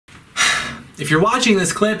if you're watching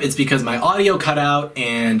this clip, it's because my audio cut out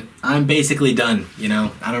and I'm basically done, you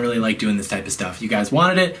know? I don't really like doing this type of stuff. You guys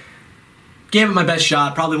wanted it, gave it my best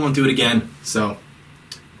shot, probably won't do it again. So,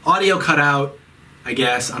 audio cut out, I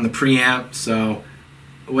guess, on the preamp, so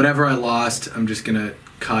whatever I lost, I'm just gonna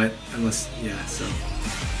cut, unless, yeah, so.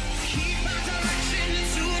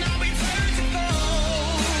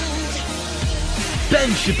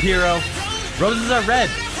 Ben Shapiro, roses are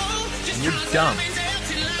red, and you're dumb.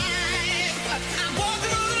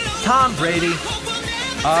 Tom Brady,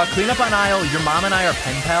 clean up on aisle. Your mom and I are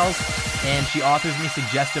pen pals, and she authors me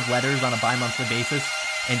suggestive letters on a bi-monthly basis,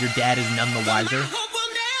 and your dad is none the wiser.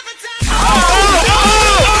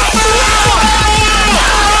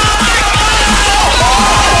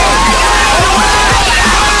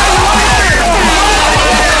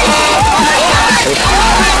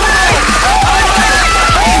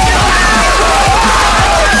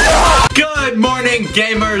 Good morning,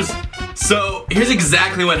 gamers! So, here's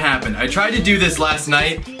exactly what happened. I tried to do this last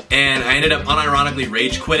night, and I ended up unironically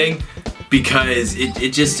rage quitting because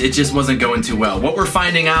it just wasn't going too well. What we're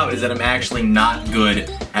finding out is that I'm actually not good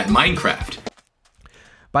at Minecraft.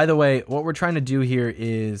 By the way, what we're trying to do here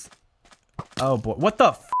is... Oh boy, what the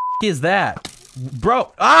f is that?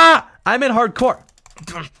 Bro, I'm in hardcore.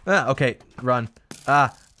 Okay, run.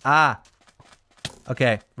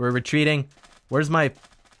 Okay, we're retreating. Where's my...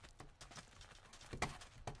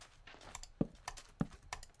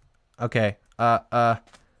 Okay, haha!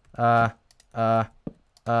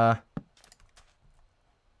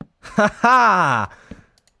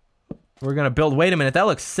 We're gonna build, wait a minute, that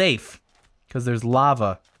looks safe. Because there's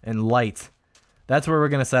lava and light. That's where we're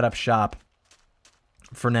gonna set up shop.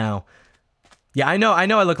 For now. Yeah, I know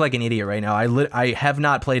I look like an idiot right now. I have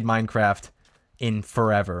not played Minecraft in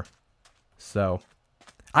forever. So,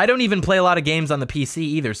 I don't even play a lot of games on the PC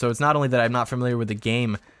either, so it's not only that I'm not familiar with the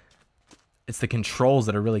game, it's the controls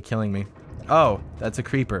that are really killing me. Oh, that's a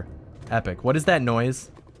creeper. Epic. What is that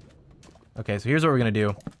noise? Okay, so here's what we're gonna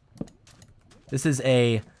do. This is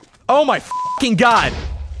a... Oh my fucking god!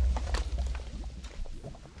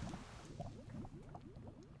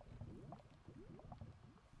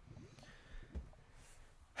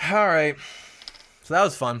 Alright. So that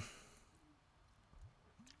was fun.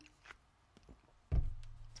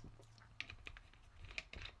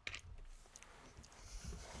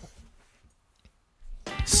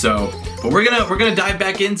 So, but we're gonna dive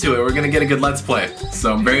back into it. We're gonna get a good Let's Play.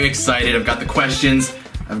 So I'm very excited. I've got the questions.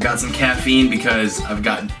 I've got some caffeine because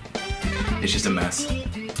it's just a mess.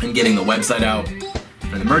 I'm getting the website out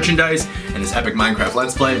and the merchandise and this epic Minecraft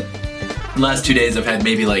Let's Play. The last 2 days I've had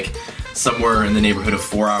maybe like somewhere in the neighborhood of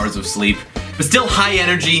 4 hours of sleep. But still high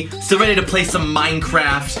energy, still ready to play some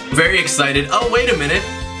Minecraft. Very excited. Oh, wait a minute.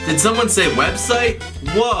 Did someone say website?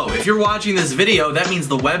 Whoa, if you're watching this video, that means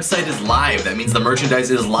the website is live. That means the merchandise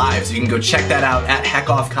is live. So you can go check that out at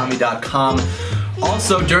heckoffcommie.com.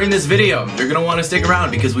 Also, during this video, you're gonna wanna stick around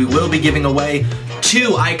because we will be giving away 2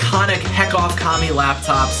 iconic Heck Off Commie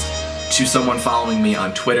laptops to someone following me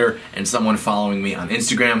on Twitter and someone following me on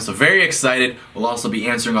Instagram. So very excited. We'll also be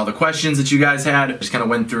answering all the questions that you guys had. Just kind of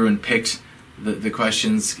went through and picked the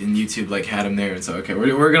questions, and YouTube like had them there, and so okay,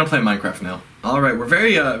 we're gonna play Minecraft now. All right, we're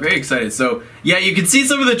very excited. So yeah, you can see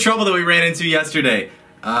some of the trouble that we ran into yesterday,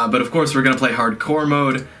 but of course we're gonna play hardcore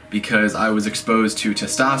mode because I was exposed to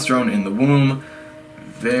testosterone in the womb.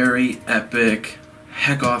 Very epic,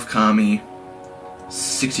 Heck Off Commie,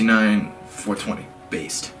 69/420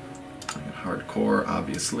 based. Hardcore,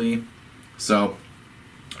 obviously. So.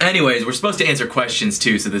 Anyways, we're supposed to answer questions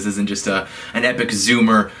too, so this isn't just an epic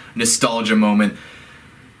Zoomer nostalgia moment.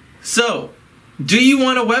 So, do you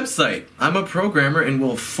want a website? I'm a programmer and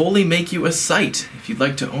will fully make you a site. If you'd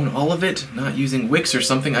like to own all of it, not using Wix or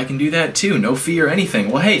something, I can do that too. No fee or anything.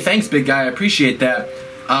 Well, hey, thanks, big guy. I appreciate that.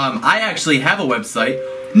 I actually have a website.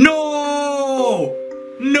 No!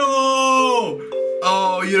 No!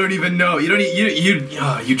 Oh, you don't even know.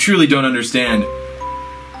 You truly don't understand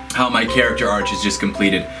how my character arch is just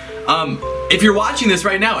completed. If you're watching this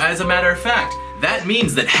right now, as a matter of fact, that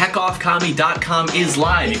means that heckoffcommie.com is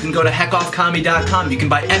live. You can go to heckoffcommie.com. You can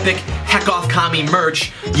buy epic Heck Off Commie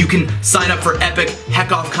merch. You can sign up for epic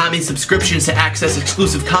Heck Off Commie subscriptions to access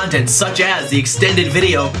exclusive content, such as the extended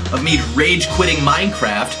video of me rage quitting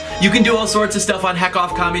Minecraft. You can do all sorts of stuff on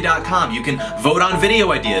heckoffcommie.com. You can vote on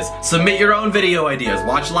video ideas, submit your own video ideas,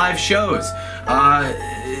 watch live shows,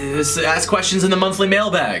 ask questions in the monthly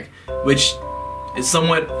mailbag, which is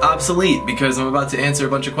somewhat obsolete because I'm about to answer a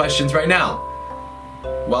bunch of questions right now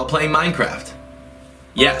while playing Minecraft.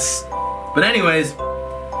 Yes. But anyways,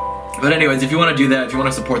 if you want to do that, if you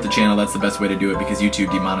want to support the channel, that's the best way to do it because YouTube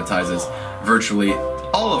demonetizes virtually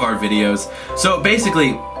all of our videos. So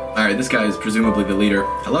basically, alright, this guy is presumably the leader.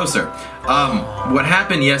 Hello, sir. What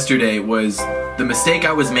happened yesterday was, the mistake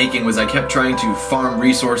I was making was I kept trying to farm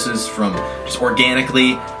resources from just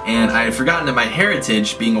organically, and I had forgotten that my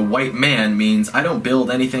heritage, being a white man, means I don't build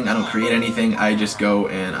anything, I don't create anything, I just go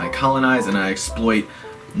and I colonize and I exploit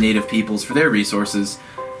native peoples for their resources.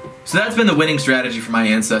 So that's been the winning strategy for my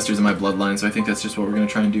ancestors and my bloodline, so I think that's just what we're going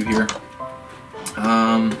to try and do here.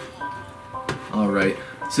 Alright.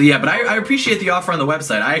 So yeah, but I appreciate the offer on the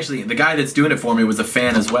website. The guy that's doing it for me was a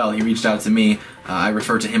fan as well. He reached out to me. I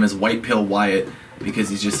refer to him as White Pill Wyatt because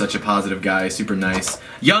he's just such a positive guy, super nice.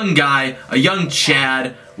 Young guy, a young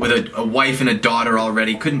Chad with a wife and a daughter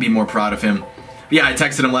already. Couldn't be more proud of him. But yeah, I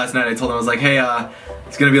texted him last night. I told him, I was like, hey,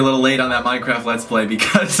 it's gonna be a little late on that Minecraft Let's Play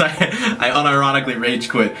because I unironically rage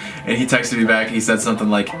quit. And he texted me back and he said something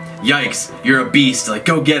like, yikes, you're a beast, like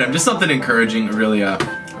go get him. Just something encouraging, really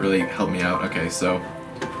helped me out. Okay, so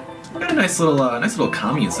we've got a nice little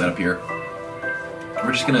commune set up here.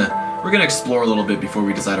 We're gonna explore a little bit before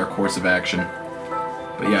we decide our course of action.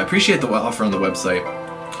 But yeah, I appreciate the offer on the website.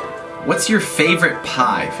 What's your favorite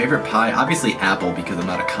pie? Favorite pie? Obviously apple, because I'm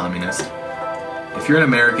not a communist. If you're an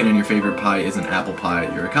American and your favorite pie isn't apple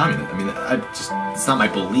pie, you're a communist. I mean, it's not my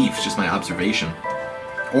belief, it's just my observation.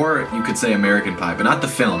 Or you could say American Pie, but not the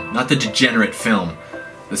film, not the degenerate film,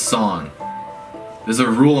 the song. There's a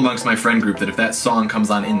rule amongst my friend group that if that song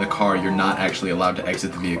comes on in the car, you're not actually allowed to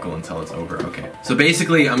exit the vehicle until it's over. Okay. So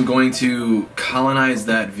basically, I'm going to colonize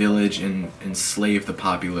that village and enslave the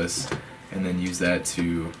populace, and then use that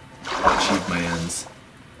to achieve my ends.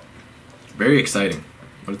 Very exciting.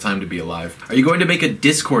 What a time to be alive. Are you going to make a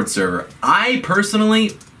Discord server? I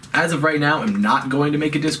personally, as of right now, am not going to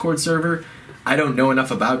make a Discord server. I don't know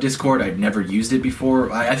enough about Discord. I've never used it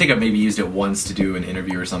before. I think I've maybe used it once to do an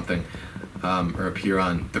interview or something. Or appear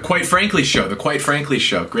on the Quite Frankly show. The Quite Frankly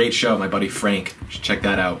show. Great show. My buddy Frank. You should check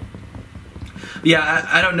that out. But yeah,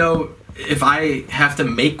 I don't know if I have to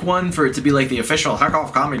make one for it to be like the official Hack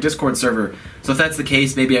Off Comedy Discord server. So if that's the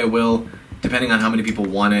case, maybe I will, depending on how many people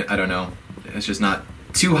want it. I don't know. It's just not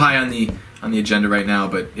too high on the agenda right now,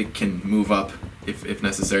 but it can move up if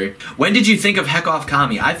necessary. When did you think of Heck Off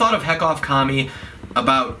Commie? I thought of Heck Off Commie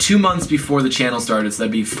about 2 months before the channel started, so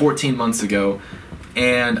that'd be 14 months ago.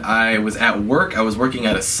 And I was at work. I was working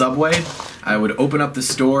at a Subway. I would open up the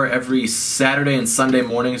store every Saturday and Sunday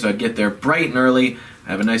morning, so I'd get there bright and early.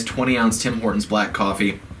 I have a nice 20-ounce Tim Hortons black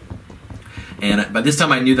coffee. And by this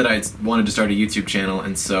time I knew that I wanted to start a YouTube channel,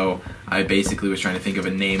 and so I basically was trying to think of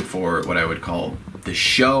a name for what I would call the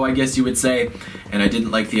show, I guess you would say. And I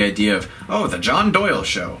didn't like the idea of, oh, the John Doyle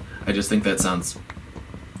Show. I just think that sounds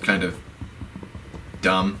kind of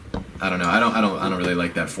dumb. I don't know. I don't really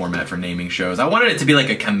like that format for naming shows. I wanted it to be like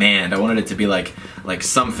a command. I wanted it to be like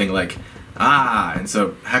something like and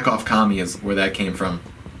so Heck Off Commie is where that came from.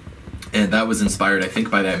 And that was inspired, I think,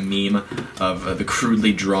 by that meme of the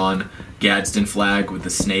crudely drawn Gadsden flag with the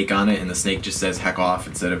snake on it, and the snake just says heck off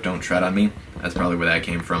instead of don't tread on me. That's probably where that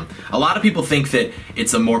came from. A lot of people think that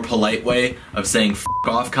it's a more polite way of saying f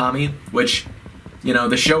off commie, which, you know,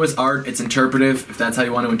 the show is art, it's interpretive. If that's how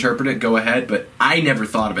you want to interpret it, go ahead. But I never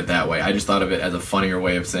thought of it that way. I just thought of it as a funnier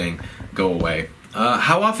way of saying go away.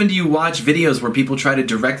 How often do you watch videos where people try to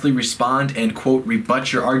directly respond and, quote,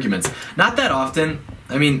 rebut your arguments? Not that often.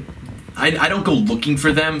 I mean, I don't go looking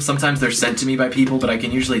for them. Sometimes they're sent to me by people, but I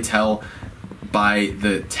can usually tell by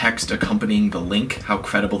the text accompanying the link how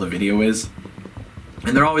credible the video is.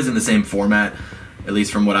 And they're always in the same format, at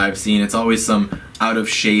least from what I've seen. It's always some out of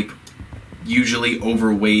shape, usually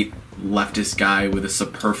overweight leftist guy with a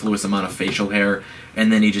superfluous amount of facial hair,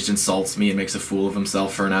 and then he just insults me and makes a fool of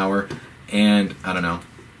himself for an hour. And I don't know.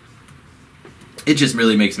 It just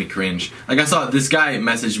really makes me cringe. Like, I saw this guy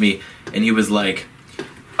message me, and he was like,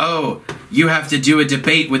 oh, you have to do a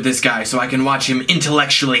debate with this guy so I can watch him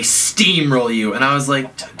intellectually steamroll you. And I was like,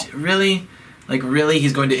 really? Like, really?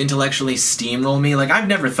 He's going to intellectually steamroll me? Like, I've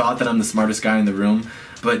never thought that I'm the smartest guy in the room,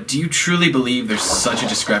 but do you truly believe there's such a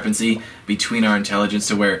discrepancy between our intelligence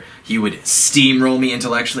to where he would steamroll me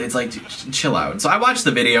intellectually? It's like, dude, chill out. And so I watched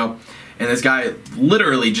the video, and this guy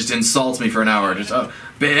literally just insults me for an hour. Just, and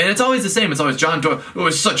it's always the same. It's always John Doyle, oh,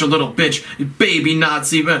 it's such a little bitch, baby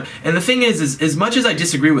Nazi. And the thing is as much as I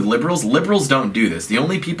disagree with liberals, liberals don't do this. The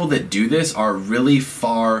only people that do this are really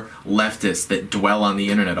far leftists that dwell on the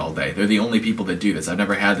internet all day. They're the only people that do this. I've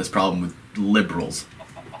never had this problem with liberals.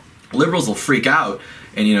 Liberals will freak out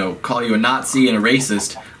and, you know, call you a Nazi and a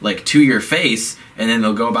racist, like, to your face, and then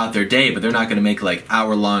they'll go about their day, but they're not going to make, like,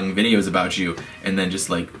 hour-long videos about you and then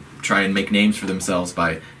just, like, try and make names for themselves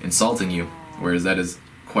by insulting you, whereas that is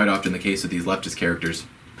quite often the case with these leftist characters.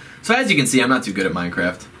 So as you can see, I'm not too good at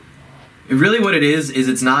Minecraft. Really what it is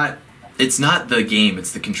it's not the game,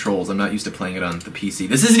 it's the controls. I'm not used to playing it on the PC.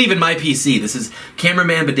 This isn't even my PC. This is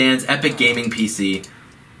Cameraman Badan's Epic Gaming PC.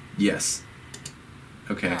 Yes.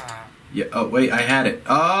 Okay. Yeah, oh wait, I had it.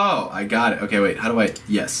 Oh, I got it. Okay, wait, how do I,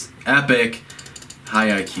 yes. Epic. High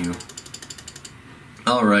IQ.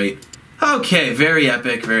 Alright. Okay, very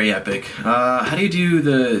epic, very epic. How do you do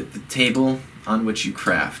the table on which you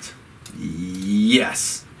craft?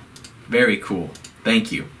 Yes. Very cool.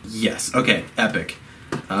 Thank you. Yes. Okay, epic.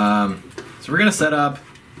 So we're gonna set up...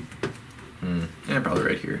 yeah, probably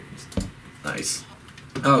right here. Nice.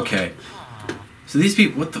 Okay. So these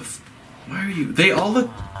people, what the why are you... They all look...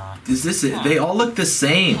 Is this it? They all look the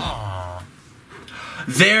same.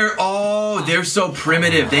 They're so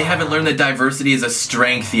primitive. They haven't learned that diversity is a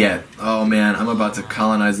strength yet. Oh man, I'm about to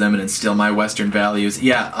colonize them and instill my Western values.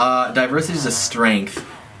 Yeah, diversity is a strength.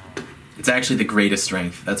 It's actually the greatest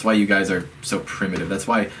strength. That's why you guys are so primitive. That's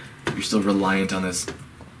why you're still reliant on this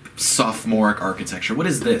sophomoric architecture. What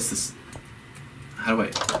is this? How do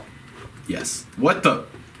I... Yes. What the...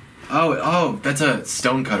 Oh, that's a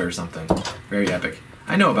stone cutter or something. Very epic.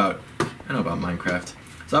 I know about Minecraft.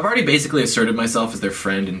 So I've already basically asserted myself as their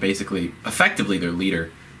friend and basically, effectively their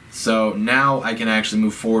leader. So now I can actually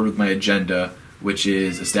move forward with my agenda, which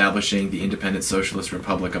is establishing the Independent Socialist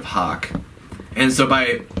Republic of Hawk. And so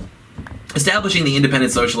by establishing the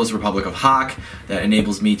Independent Socialist Republic of Hawk, that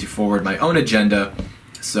enables me to forward my own agenda.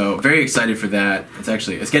 So very excited for that.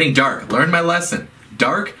 It's getting dark. Learn my lesson.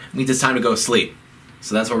 Dark means it's time to go to sleep.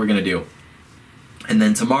 So that's what we're gonna do. And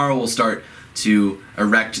then tomorrow we'll start to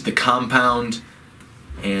erect the compound,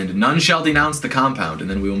 and none shall denounce the compound, and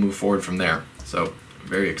then we will move forward from there. So,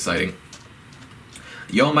 very exciting.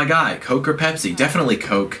 Yo, my guy, Coke or Pepsi? Definitely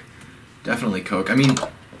Coke. Definitely Coke. I mean,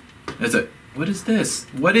 what is this?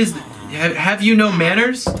 Have you no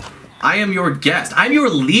manners? I am your guest. I'm your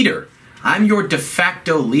leader. I'm your de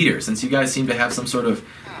facto leader, since you guys seem to have some sort of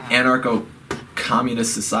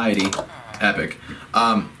anarcho-communist society. Epic.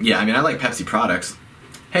 Yeah, I mean, I like Pepsi products.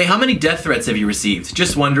 Hey, how many death threats have you received?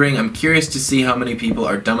 Just wondering. I'm curious to see how many people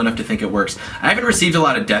are dumb enough to think it works. I haven't received a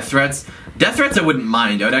lot of death threats. Death threats I wouldn't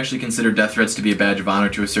mind. I would actually consider death threats to be a badge of honor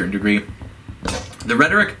to a certain degree. The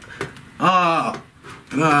rhetoric... you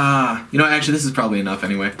know, actually, this is probably enough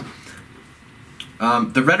anyway.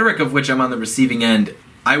 The rhetoric of which I'm on the receiving end,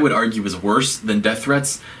 I would argue is worse than death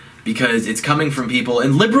threats, because it's coming from people,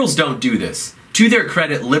 and liberals don't do this. To their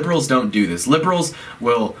credit, liberals don't do this. Liberals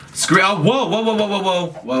will scream. Oh, whoa, whoa, whoa, whoa, whoa, whoa,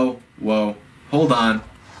 whoa, whoa. Hold on.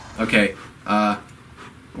 Okay.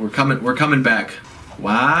 We're coming back.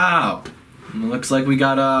 Wow. Looks like we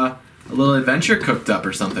got a little adventure cooked up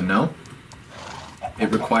or something. No?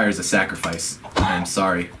 It requires a sacrifice. I'm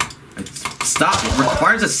sorry. Stop. It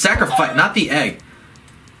requires a sacrifice, not the egg.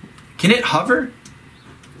 Can it hover?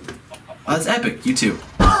 Oh, that's epic. You too.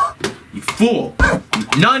 You fool!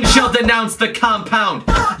 None shall denounce the compound!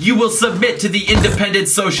 You will submit to the Independent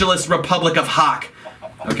Socialist Republic of Hawk!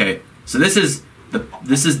 Okay, so this is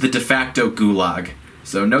the de facto gulag.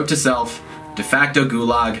 So note to self, de facto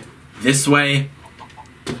gulag, this way,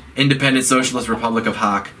 Independent Socialist Republic of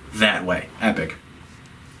Hawk, that way. Epic.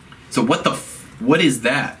 So what is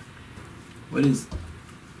that? What is...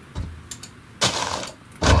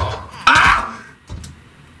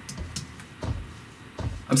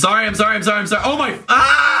 I'm sorry. Oh my!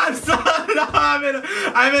 I'm sorry. No,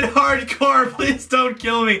 I'm in hardcore. Please don't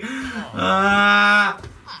kill me.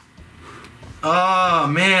 Oh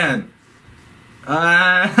man.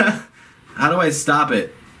 How do I stop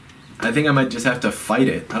it? I think I might just have to fight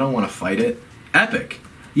it. I don't want to fight it. Epic.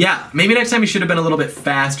 Yeah. Maybe next time you should have been a little bit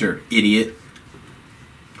faster, idiot.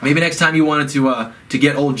 Maybe next time you wanted to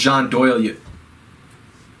get old John Doyle.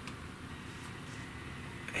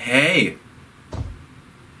 Hey.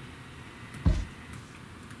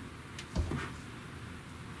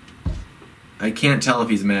 I can't tell if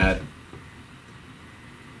he's mad.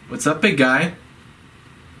 What's up, big guy?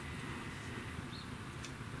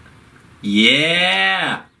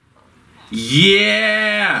 Yeah!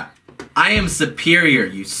 Yeah! I am superior,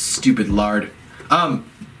 you stupid lard.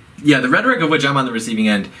 Yeah, the rhetoric of which I'm on the receiving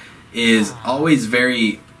end is always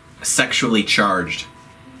very sexually charged,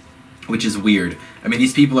 which is weird. I mean,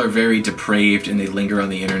 these people are very depraved and they linger on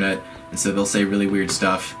the internet, and so they'll say really weird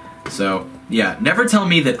stuff. So, yeah, never tell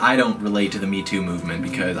me that I don't relate to the Me Too movement,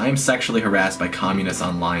 because I am sexually harassed by communists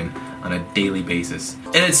online on a daily basis.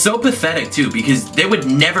 And it's so pathetic too, because they would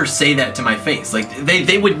never say that to my face. Like,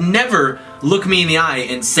 they would never look me in the eye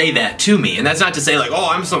and say that to me. And that's not to say like, oh,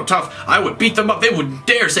 I'm so tough, I would beat them up, they wouldn't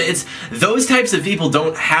dare say. It's those types of people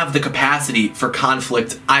don't have the capacity for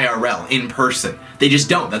conflict IRL, in person. They just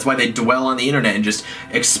don't. That's why they dwell on the internet and just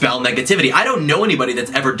expel negativity. I don't know anybody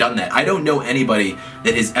that's ever done that. I don't know anybody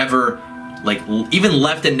that has ever, like, even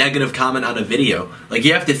left a negative comment on a video. Like,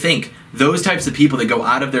 you have to think, those types of people that go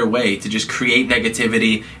out of their way to just create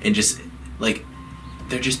negativity and just, like,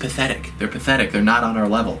 they're just pathetic. They're pathetic. They're not on our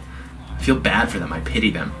level. I feel bad for them. I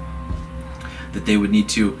pity them. That they would need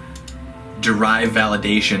to derive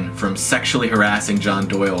validation from sexually harassing John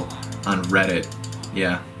Doyle on Reddit.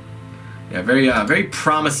 Yeah. Yeah, very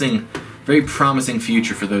promising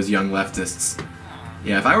future for those young leftists.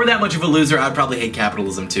 Yeah, if I were that much of a loser, I'd probably hate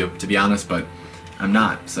capitalism too, to be honest, but I'm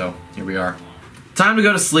not, so here we are. Time to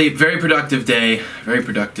go to sleep. Very productive day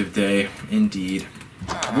indeed.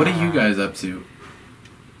 What are you guys up to?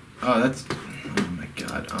 Oh, that's, oh my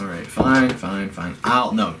god. Alright, fine.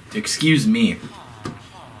 No, excuse me.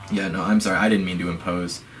 Yeah, no, I'm sorry, I didn't mean to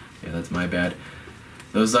impose. Yeah, that's my bad.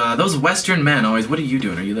 Those Western men always, what are you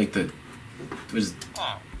doing? Are you like the,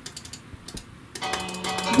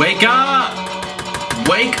 wake up!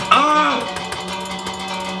 Wake up!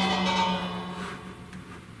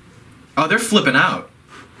 Oh, they're flipping out.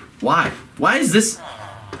 Why? Why is this?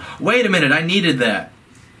 Wait a minute, I needed that.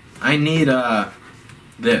 I need,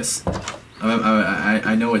 this.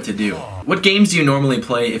 I know what to do. What games do you normally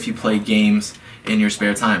play if you play games in your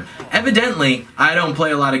spare time? Evidently, I don't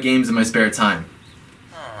play a lot of games in my spare time.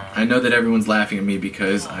 I know that everyone's laughing at me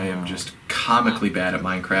because I am just comically bad at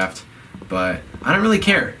Minecraft, but I don't really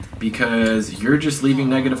care because you're just leaving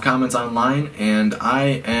negative comments online and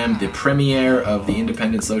I am the premier of the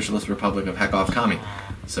Independent Socialist Republic of Heckoff Commie.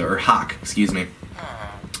 So, or Hock, excuse me.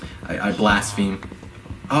 I blaspheme.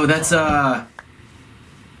 Oh, that's,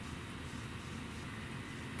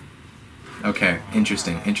 okay,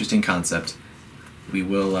 interesting concept. We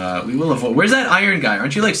will avoid. Where's that iron guy?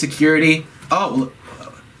 Aren't you like security? Oh,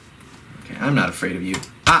 okay, I'm not afraid of you.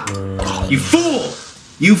 Ah, you fool!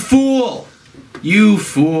 You fool! You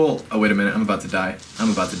fool! Oh, wait a minute, I'm about to die. No,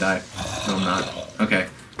 I'm not. Okay.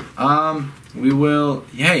 We will.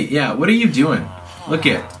 Hey, yeah. What are you doing? Look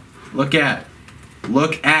at.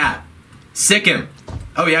 Sick him.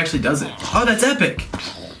 Oh, he actually does it. Oh, that's epic.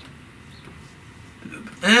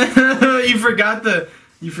 You forgot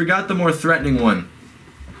the more threatening one.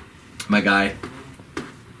 My guy.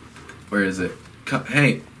 Where is it?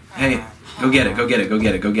 Hey, go get it.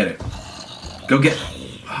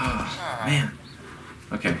 Oh, man.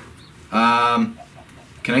 Okay.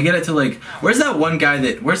 Can I get it to like? Where's that one guy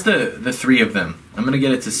that? Where's the three of them? I'm gonna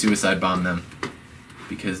get it to suicide bomb them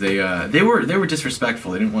because they were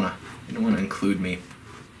disrespectful. They didn't want to include me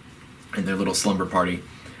in their little slumber party.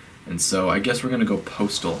 And so I guess we're gonna go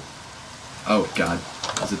postal. Oh god.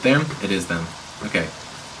 Is it them? It is them. Okay.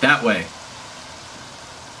 That way.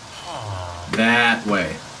 That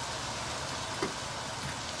way.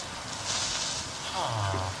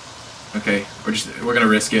 Okay, we're gonna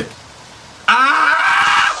risk it.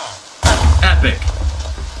 Ah! Epic.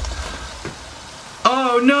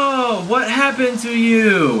 Oh no! What happened to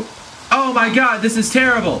you? Oh my god, this is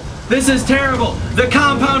terrible. This is terrible. The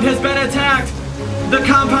compound has been attacked. The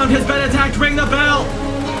compound has been attacked. Ring the bell.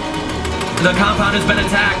 The compound has been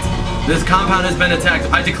attacked. This compound has been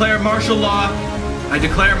attacked. I declare martial law. I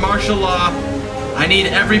declare martial law. I need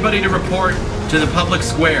everybody to report to the public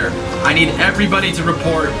square. I need everybody to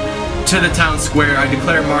report to the town square. I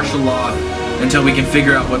declare martial law until we can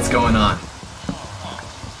figure out what's going on.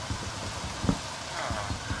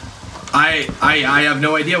 I have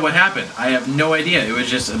no idea what happened. I have no idea. It was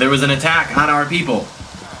just, there was an attack on our people.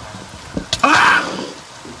 Ah!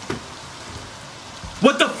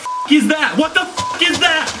 What the f*** is that? What the f*** is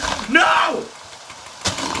that? No!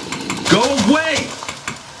 Go away!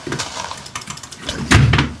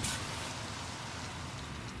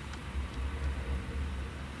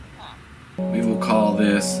 We will call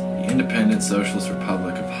this the Independent Socialist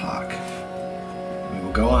Republic of Hock. We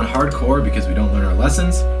will go on hardcore because we don't learn our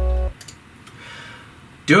lessons.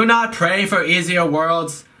 Do not pray for easier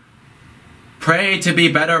worlds. Pray to be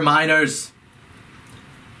better miners.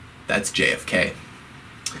 That's JFK.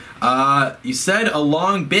 You said a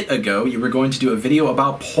long bit ago you were going to do a video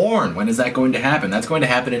about porn. When is that going to happen? That's going to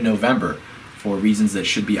happen in November. For reasons that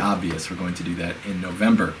should be obvious, we're going to do that in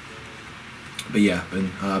November. But yeah,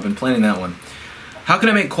 been planning that one. How can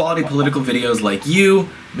I make quality political videos like you?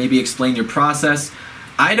 Maybe explain your process.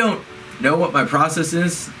 I don't know what my process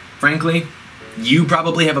is, frankly. you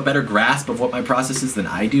probably have a better grasp of what my process is than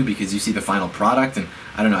I do because you see the final product, and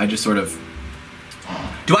I don't know, I just sort of...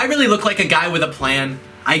 Do I really look like a guy with a plan?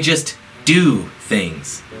 I just do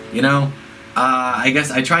things, you know? I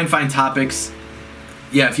guess I try and find topics.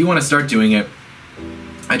 Yeah, if you want to start doing it,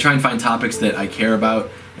 I try and find topics that I care about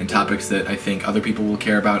and topics that I think other people will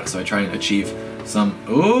care about, so I try and achieve some...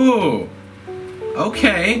 Ooh!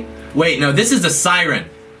 Okay. Wait, no, this is a siren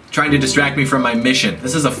trying to distract me from my mission.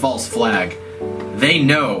 This is a false flag. They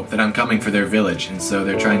know that I'm coming for their village, and so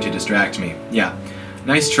they're trying to distract me. Yeah.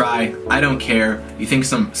 Nice try. I don't care. You think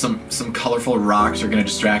some colorful rocks are gonna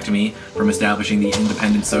distract me from establishing the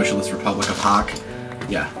independent socialist republic of Hawk?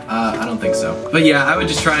 Yeah, I don't think so. But yeah, I would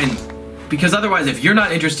just try and... Because otherwise, if you're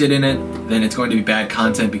not interested in it, then it's going to be bad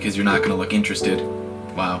content because you're not gonna look interested.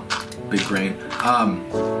 Wow. Big brain.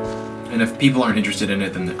 And if people aren't interested in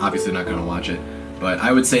it, then obviously they're not gonna watch it. But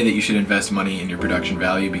I would say that you should invest money in your production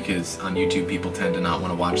value because on YouTube people tend to not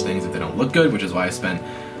want to watch things if they don't look good, which is why I spent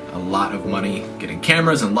a lot of money getting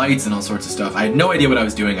cameras and lights and all sorts of stuff. I had no idea what I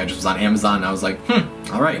was doing. I just was on Amazon and I was like,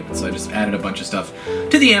 alright. So I just added a bunch of stuff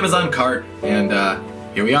to the Amazon cart and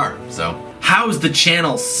here we are. So, how's the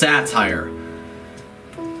channel satire?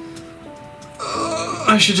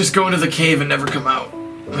 I should just go into the cave and never come out.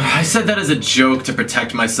 I said that as a joke to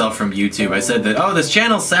protect myself from YouTube. I said that, oh, this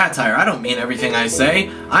channel's satire. I don't mean everything I say.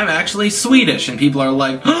 I'm actually Swedish. And people are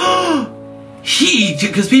like,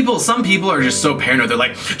 because some people are just so paranoid. They're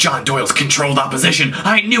like, John Doyle's controlled opposition.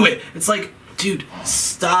 I knew it. It's like, dude,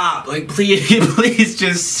 stop. Like, please, please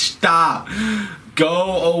just stop.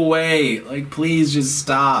 Go away. Like, please just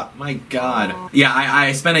stop. My God. Yeah,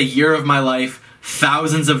 I spent a year of my life,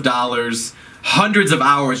 thousands of dollars, hundreds of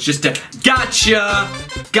hours just to gotcha.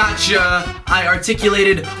 I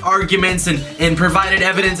articulated arguments and provided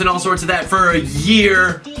evidence and all sorts of that for a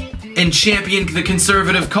year and championed the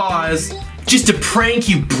conservative cause just to prank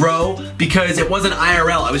you, bro, because it wasn't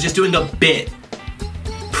IRL. I was just doing a bit.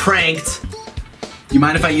 Pranked. You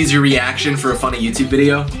mind if I use your reaction for a funny YouTube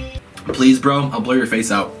video? Please, bro, I'll blur your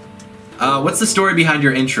face out. What's the story behind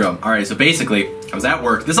your intro? Alright, so basically, I was at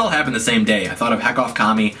work. This all happened the same day. I thought of Heck Off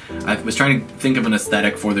Kami. I was trying to think of an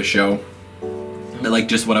aesthetic for the show. Like,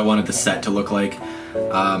 just what I wanted the set to look like.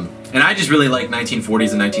 And I just really like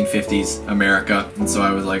 1940s and 1950s America. And so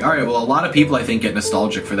I was like, alright, well, a lot of people, I think, get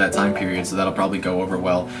nostalgic for that time period, so that'll probably go over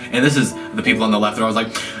well. And this is the people on the left, where I was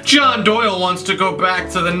like, John Doyle wants to go back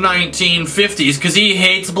to the 1950s because he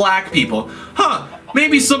hates black people. Huh.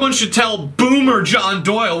 Maybe someone should tell Boomer John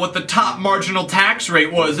Doyle what the top marginal tax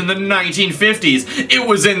rate was in the 1950s. It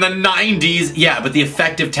was in the 90s. Yeah, but the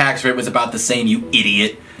effective tax rate was about the same, you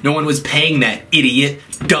idiot. No one was paying that, idiot.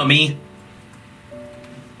 Dummy.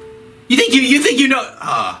 You think you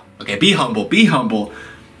know... okay, be humble, be humble.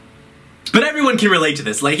 But everyone can relate to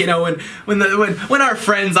this. Like, you know, when our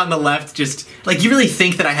friends on the left just... Like, you really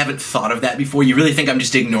think that I haven't thought of that before? You really think I'm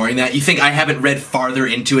just ignoring that? You think I haven't read farther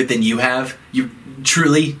into it than you have? You...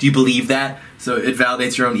 Truly? Do you believe that? So it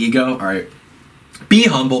validates your own ego? Alright. Be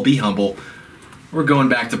humble, be humble. We're going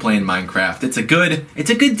back to playing Minecraft. It's a good day.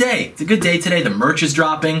 It's a good day today. The merch is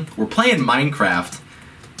dropping. We're playing Minecraft.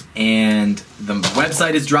 And the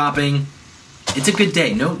website is dropping. It's a good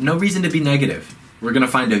day. No reason to be negative. We're going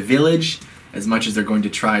to find a village. As much as they're going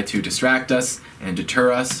to try to distract us and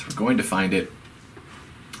deter us, we're going to find it.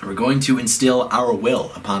 We're going to instill our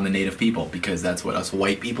will upon the native people, because that's what us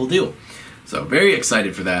white people do. So, very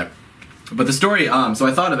excited for that. But the story, so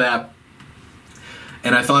I thought of that,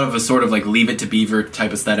 and I thought of a sort of like Leave It to Beaver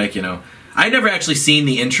type aesthetic, you know. I'd never actually seen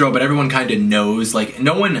the intro, but everyone kind of knows, like,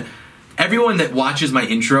 everyone that watches my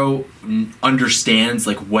intro understands,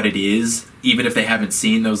 like, what it is, even if they haven't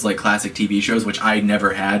seen those, like, classic TV shows, which I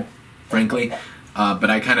never had, frankly. But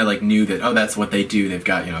I kind of, like, knew that, oh, that's what they do. They've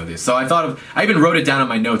got, you know, this. So I even wrote it down on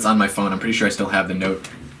my notes on my phone. I'm pretty sure I still have the note.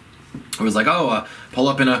 It was like, oh, pull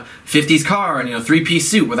up in a 50s car and, you know, three-piece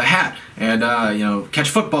suit with a hat and, you know, catch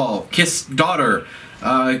football, kiss daughter,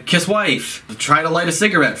 kiss wife, try to light a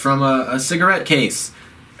cigarette from a cigarette case.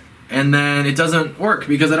 And then it doesn't work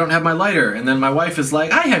because I don't have my lighter. And then my wife is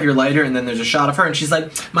like, I have your lighter. And then there's a shot of her and she's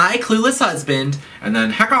like, my clueless husband. And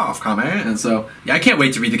then heck off, comment. And so, yeah, I can't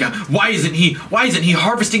wait to read the guy. Why isn't he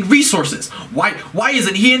harvesting resources? Why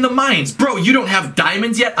isn't he in the mines? Bro, you don't have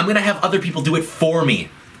diamonds yet? I'm gonna have other people do it for me.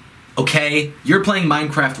 Okay? You're playing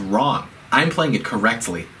Minecraft wrong. I'm playing it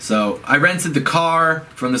correctly. So I rented the car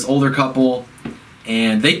from this older couple,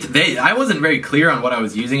 and I wasn't very clear on what I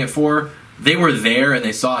was using it for. They were there and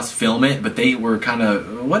they saw us film it, but they were kind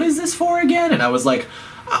of, what is this for again? And I was like,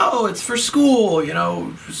 oh, it's for school, you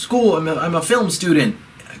know, school. I'm a film student.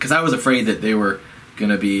 Because I was afraid that they were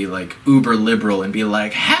gonna be like uber liberal and be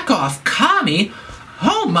like, heck off commie,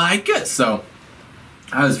 oh my god. So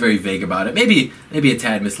I was very vague about it, maybe a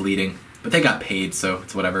tad misleading, but they got paid, so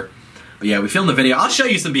it's whatever. But yeah, we filmed the video. I'll show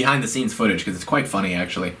you some behind the scenes footage because it's quite funny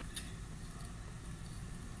actually.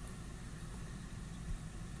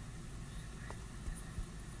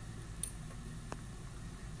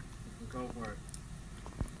 Go for it.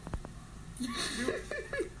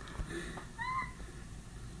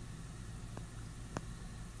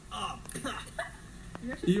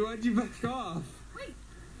 Why'd you back off? Wait.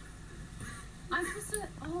 I'm supposed to.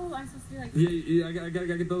 Oh, I'm supposed to be like. Yeah, I gotta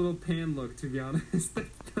get the little pan look, to be honest.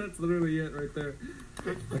 That's literally it right there.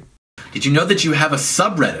 Did you know that you have a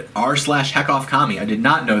subreddit, r/heckoffcommie? I did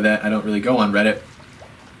not know that. I don't really go on Reddit.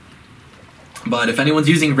 But if anyone's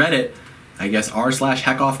using Reddit, I guess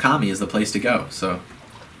r/heckoffcommie is the place to go. So,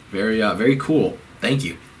 very cool. Thank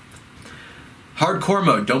you. Hardcore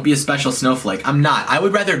mode, don't be a special snowflake. I'm not. I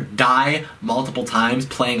would rather die multiple times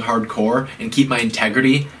playing hardcore and keep my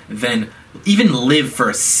integrity than even live for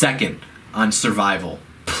a second on survival.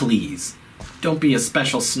 Please. Don't be a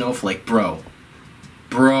special snowflake, bro.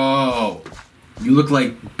 Bro. You look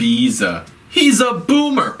like Biza. He's a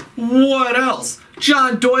boomer. What else?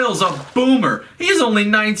 John Doyle's a boomer. He's only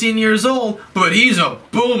 19 years old, but he's a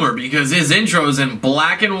boomer because his intro's in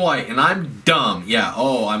black and white, and I'm dumb. Yeah,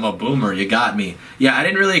 oh, I'm a boomer. You got me. Yeah, I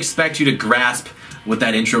didn't really expect you to grasp what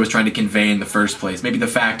that intro was trying to convey in the first place. Maybe the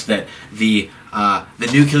fact that the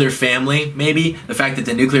nuclear family, maybe the fact that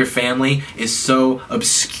the nuclear family is so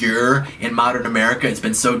obscure in modern America, it's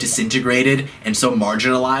been so disintegrated and so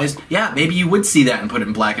marginalized. Yeah, maybe you would see that and put it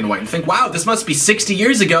in black and white and think, wow, this must be 60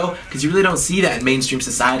 years ago, because you really don't see that in mainstream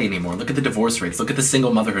society anymore. Look at the divorce rates, look at the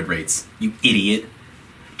single motherhood rates, you idiot.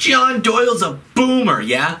 John Doyle's a boomer,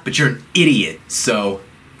 yeah, but you're an idiot, so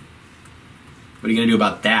what are you gonna do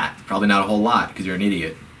about that? Probably not a whole lot, because you're an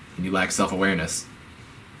idiot and you lack self-awareness,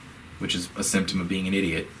 which is a symptom of being an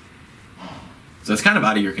idiot. So it's kind of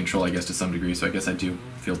out of your control, I guess, to some degree, so I guess I do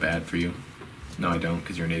feel bad for you. No, I don't,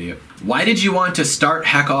 because you're an idiot. Why did you want to start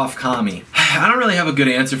Heck Off Commie? I don't really have a good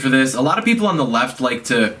answer for this. A lot of people on the left like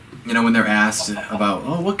to, you know, when they're asked about,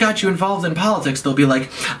 oh, what got you involved in politics, they'll be like,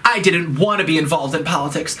 I didn't want to be involved in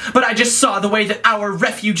politics, but I just saw the way that our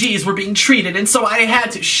refugees were being treated, and so I had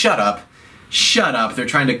to... Shut up. Shut up. They're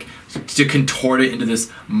trying to contort it into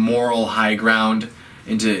this moral high ground,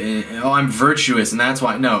 into, oh, I'm virtuous, and that's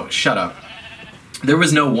why... No, shut up. There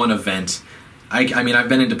was no one event. I mean, I've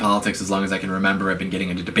been into politics as long as I can remember. I've been getting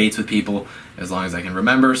into debates with people as long as I can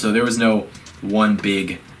remember, so there was no one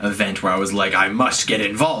big event where I was like, I must get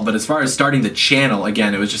involved. But as far as starting the channel,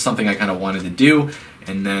 again, it was just something I kind of wanted to do,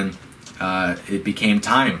 and then it became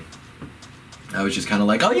time. I was just kind of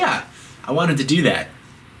like, oh yeah, I wanted to do that.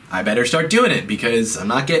 I better start doing it because I'm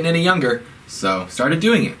not getting any younger. So started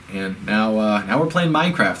doing it, and now we're playing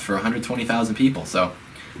Minecraft for 120,000 people. So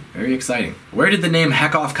very exciting. Where did the name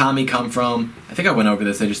Heck Off Commie come from? I think I went over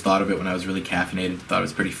this. I just thought of it when I was really caffeinated. Thought it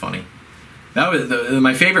was pretty funny. That was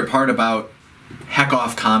my favorite part about Heck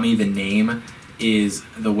Off Commie, the name, is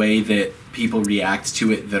the way that people react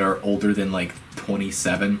to it that are older than like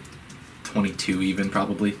 27, 22 even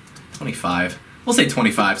probably, 25. We'll say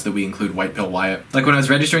 25 so that we include White Pill Wyatt. Like when I was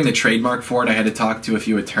registering the trademark for it, I had to talk to a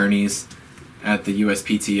few attorneys at the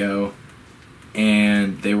USPTO,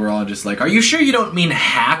 and they were all just like, are you sure you don't mean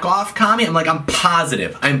hack off commie? I'm like, I'm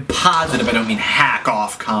positive I don't mean hack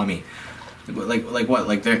off commie. Like what?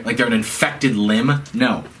 Like they're an infected limb?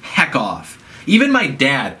 No, heck off. Even my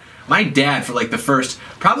dad for like the first,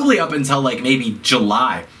 probably up until like maybe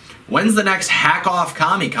July, when's the next hack off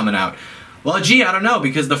commie coming out? Well, gee, I don't know,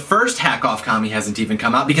 because the first Hack Off Commie hasn't even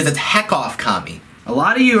come out because it's Heck Off Commie. A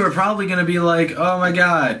lot of you are probably going to be like, oh my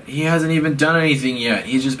god, he hasn't even done anything yet.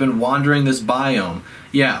 He's just been wandering this biome.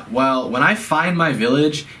 Yeah, well, when I find my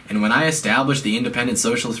village and when I establish the Independent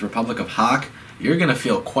Socialist Republic of Hawk, you're going to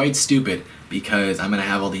feel quite stupid because I'm going to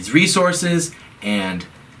have all these resources and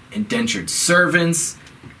indentured servants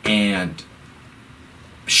and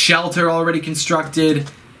shelter already constructed.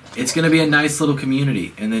 It's going to be a nice little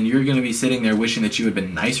community, and then you're going to be sitting there wishing that you had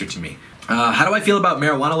been nicer to me. How do I feel about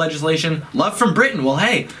marijuana legislation? Love from Britain. Well,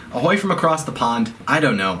 hey, ahoy from across the pond. I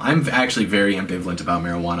don't know. I'm actually very ambivalent about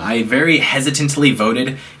marijuana. I very hesitantly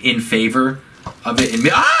voted in favor of it.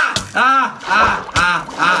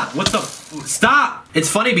 What the? Stop! It's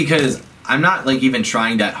funny because I'm not like even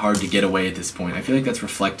trying that hard to get away at this point. I feel like that's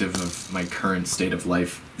reflective of my current state of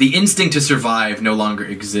life. The instinct to survive no longer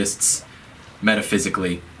exists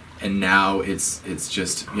metaphysically. And now it's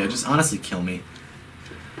just, yeah, just honestly kill me.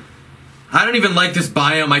 I don't even like this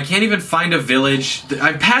biome. I can't even find a village.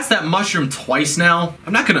 I've passed that mushroom twice now.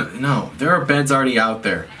 I'm not gonna, no, there are beds already out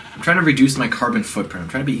there. I'm trying to reduce my carbon footprint. I'm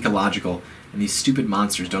trying to be ecological, and these stupid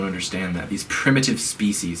monsters don't understand that. These primitive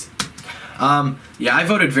species. Yeah, I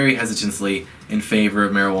voted very hesitantly in favor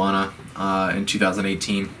of marijuana in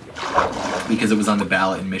 2018 because it was on the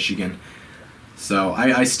ballot in Michigan. So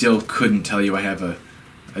I still couldn't tell you I have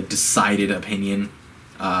a decided opinion.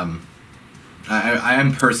 I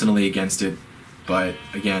am personally against it, but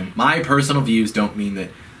again, my personal views don't mean that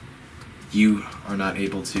you are not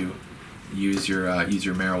able to use your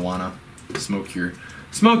marijuana, smoke your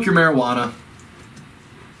marijuana,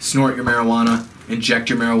 snort your marijuana, inject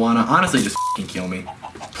your marijuana. Honestly, just f***ing kill me,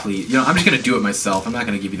 please. You know, I'm just gonna do it myself. I'm not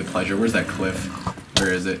gonna give you the pleasure. Where's that cliff?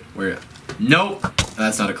 Where is it? Where? Nope,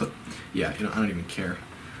 that's not a cliff. Yeah, you know, I don't even care.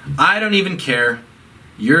 I don't even care.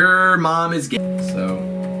 Your mom is gay, so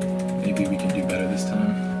maybe we can do better this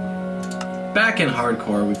time. Back in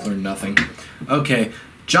hardcore, we've learned nothing. Okay,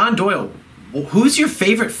 John Doyle. Who's your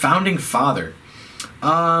favorite founding father?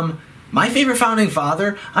 My favorite founding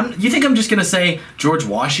father? You think I'm just gonna say George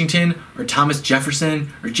Washington or Thomas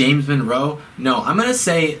Jefferson or James Monroe? No, I'm gonna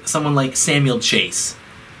say someone like Samuel Chase.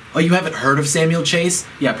 Oh, you haven't heard of Samuel Chase?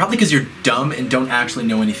 Yeah, probably because you're dumb and don't actually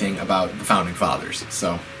know anything about the founding fathers.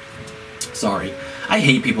 So, sorry. I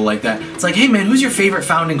hate people like that. It's like, hey man, who's your favorite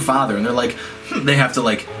founding father? And they're like, they have to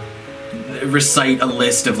like recite a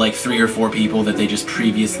list of like 3 or 4 people that they just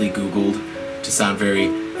previously Googled to sound very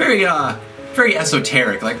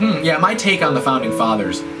esoteric. Like, yeah, my take on the founding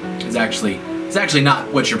fathers is actually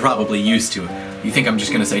not what you're probably used to. You think I'm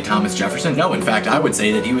just gonna say Thomas Jefferson? No, in fact, I would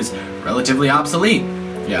say that he was relatively obsolete.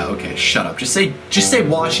 Yeah, okay, shut up. Just say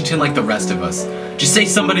Washington like the rest of us. Just say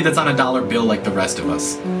somebody that's on a dollar bill like the rest of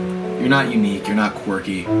us. You're not unique, you're not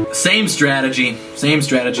quirky. Same strategy as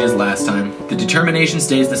last time. The determination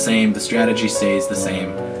stays the same, the strategy stays the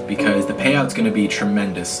same, because the payout's gonna be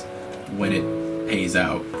tremendous when it pays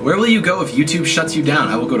out. Where will you go if YouTube shuts you down?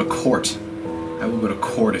 I will go to court. I will go to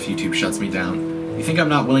court if YouTube shuts me down. You think I'm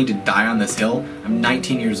not willing to die on this hill? I'm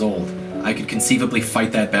 19 years old. I could conceivably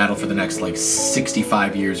fight that battle for the next like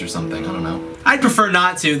 65 years or something, I don't know. I'd prefer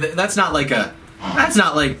not to. That's not a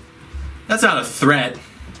threat.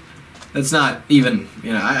 That's not even,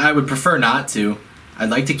 you know, I would prefer not to. I'd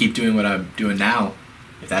like to keep doing what I'm doing now,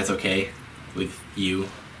 if that's okay with you,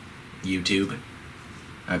 YouTube.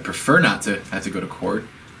 I'd prefer not to have to go to court.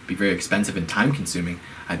 It'd be very expensive and time consuming.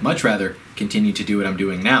 I'd much rather continue to do what I'm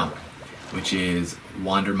doing now, which is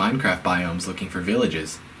wander Minecraft biomes looking for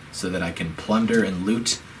villages so that I can plunder and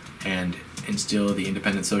loot and instill the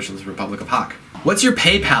Independent Socialist Republic of Hock. What's your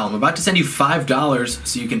PayPal? I'm about to send you $5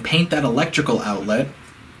 so you can paint that electrical outlet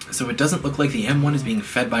so it doesn't look like the M1 is being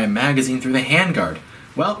fed by a magazine through the handguard.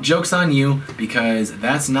 Well, joke's on you, because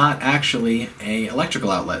that's not actually a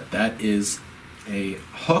electrical outlet. That is a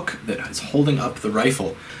hook that is holding up the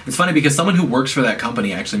rifle. It's funny because someone who works for that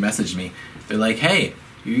company actually messaged me. They're like, hey,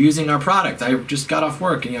 you're using our product. I just got off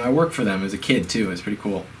work, and you know, I work for them as a kid too. It's pretty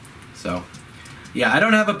cool. So, yeah, I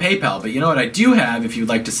don't have a PayPal, but you know what I do have if you'd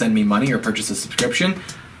like to send me money or purchase a subscription?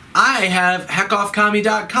 I have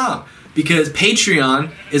hackoffcommie.com. Because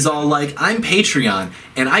Patreon is all like, I'm Patreon,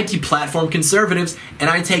 and I deplatform conservatives, and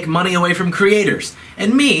I take money away from creators.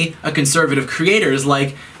 And me, a conservative creator, is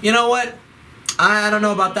like, you know what? I don't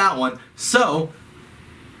know about that one. So,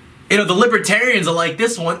 you know, the libertarians are like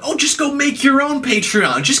this one. Oh, just go make your own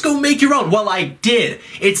Patreon. Just go make your own. Well, I did.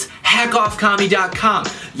 It's hackoffcommie.com.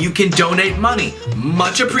 You can donate money.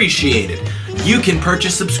 Much appreciated. You can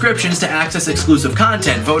purchase subscriptions to access exclusive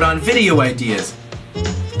content, vote on video ideas,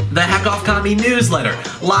 the Hack Off Commie newsletter,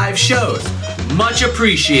 live shows, much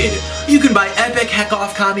appreciated. You can buy epic Hack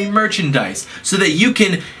Off Commie merchandise so that you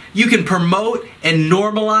can promote and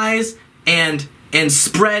normalize and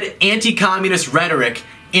spread anti-communist rhetoric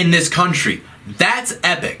in this country. That's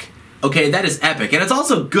epic. Okay, that is epic. And it's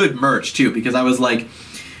also good merch too, because I was like,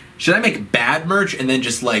 should I make bad merch and then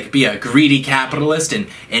just like be a greedy capitalist and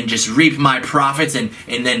just reap my profits and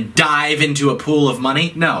then dive into a pool of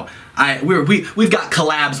money? No. We've got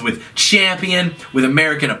collabs with Champion, with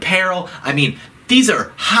American Apparel. I mean, these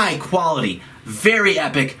are high quality, very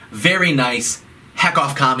epic, very nice Hack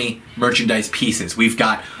Off Commie merchandise pieces. We've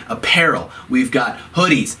got apparel, we've got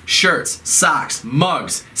hoodies, shirts, socks,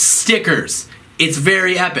 mugs, stickers. It's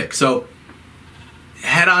very epic. So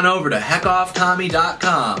head on over to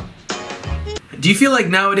hackoffcommie.com. Do you feel like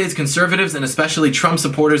nowadays conservatives and especially Trump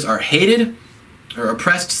supporters are hated? Or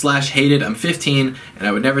oppressed/hated? I'm 15, and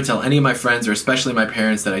I would never tell any of my friends, or especially my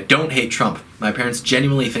parents, that I don't hate Trump. My parents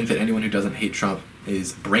genuinely think that anyone who doesn't hate Trump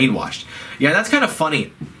is brainwashed. Yeah, that's kind of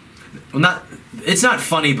funny. well, not, it's not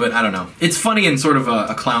funny, but I don't know. It's funny in sort of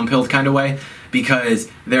a clown-pilled kind of way, because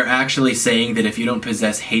they're actually saying that if you don't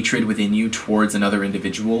possess hatred within you towards another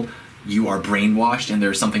individual, you are brainwashed and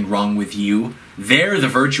there's something wrong with you. They're the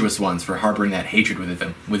virtuous ones for harboring that hatred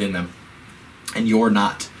within them. And you're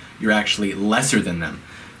not. You're actually lesser than them.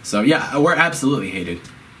 So yeah, we're absolutely hated.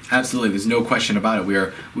 Absolutely, there's no question about it.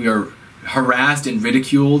 We are harassed and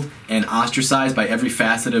ridiculed and ostracized by every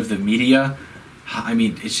facet of the media. I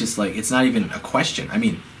mean, it's just like, it's not even a question. I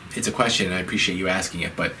mean, it's a question and I appreciate you asking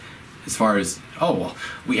it, but as far as, oh, well,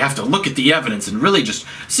 we have to look at the evidence and really just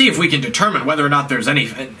see if we can determine whether or not there's any,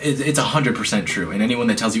 it's 100% true, and anyone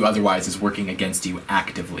that tells you otherwise is working against you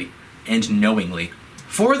actively and knowingly.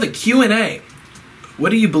 For the Q&A, what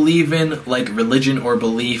do you believe in, like religion or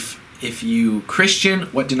belief? If you Christian,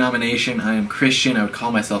 what denomination? I am Christian. I would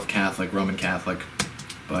call myself Catholic, Roman Catholic,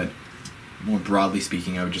 but more broadly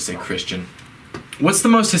speaking, I would just say Christian. What's the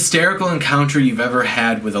most hysterical encounter you've ever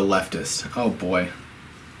had with a leftist? Oh boy.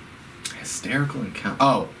 Hysterical encounter.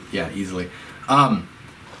 Oh, yeah, easily.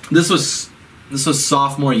 This was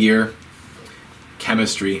sophomore year,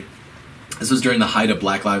 chemistry. This was during the height of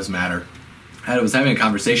Black Lives Matter. I was having a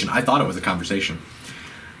conversation. I thought it was a conversation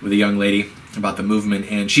with a young lady about the movement,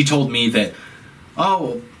 and she told me that,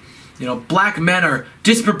 oh, you know, black men are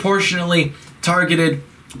disproportionately targeted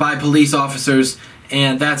by police officers,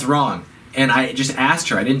 and that's wrong. And I just asked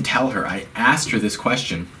her, I didn't tell her, I asked her this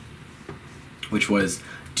question, which was,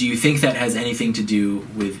 do you think that has anything to do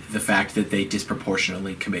with the fact that they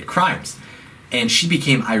disproportionately commit crimes? And she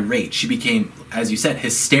became irate. She became, as you said,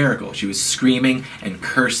 hysterical. She was screaming and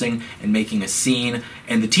cursing and making a scene.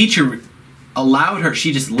 And the teacher allowed her,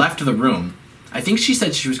 she just left the room. I think she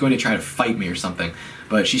said she was going to try to fight me or something.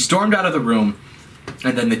 But she stormed out of the room.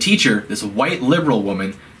 And then the teacher, this white liberal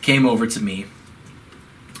woman, came over to me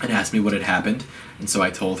and asked me what had happened. And so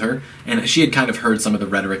I told her, and she had kind of heard some of the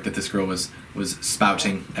rhetoric that this girl was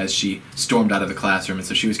spouting as she stormed out of the classroom, and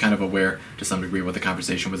so she was kind of aware to some degree what the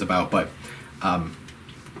conversation was about. But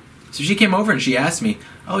so she came over and she asked me,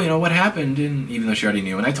 oh, you know, what happened? And even though she already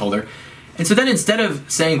knew, and I told her. And so then instead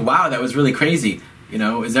of saying, wow, that was really crazy, you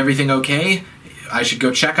know, is everything okay? I should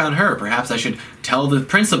go check on her. Perhaps I should tell the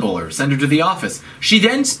principal or send her to the office. She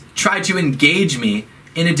then tried to engage me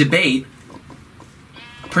in a debate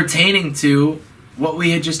pertaining to what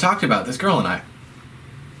we had just talked about, this girl and I.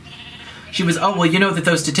 She was, oh, well, you know that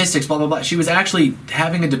those statistics, blah, blah, blah. She was actually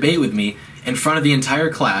having a debate with me in front of the entire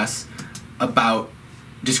class about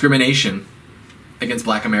discrimination against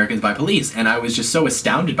black Americans by police. And I was just so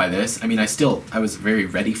astounded by this. I mean, I was very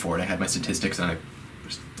ready for it. I had my statistics and it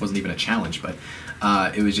wasn't even a challenge, but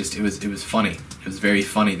it was funny. It was very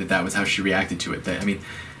funny that was how she reacted to it.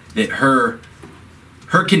 That her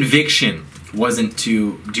conviction wasn't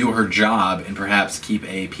to do her job and perhaps keep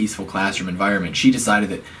a peaceful classroom environment. She decided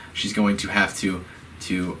that she's going to have to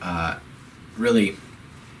really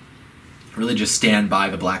just stand by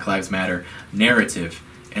the Black Lives Matter narrative,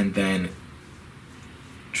 and then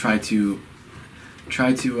try to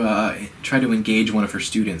engage one of her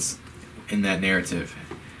students in that narrative.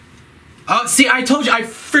 See, I told you, I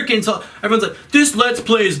freaking told everyone's like, this Let's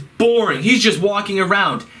Play is boring. He's just walking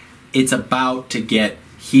around. It's about to get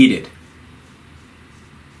heated.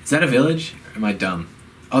 Is that a village? Or am I dumb?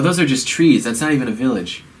 Oh, those are just trees. That's not even a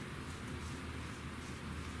village.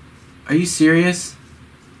 Are you serious?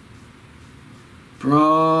 Bro!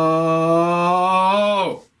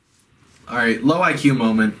 Alright, low IQ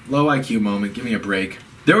moment. Low IQ moment. Give me a break.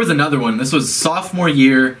 There was another one. This was sophomore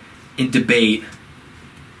year in debate.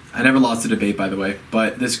 I never lost a debate, by the way.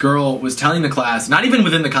 But this girl was telling the class, not even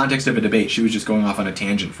within the context of a debate, she was just going off on a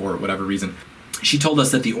tangent for whatever reason. She told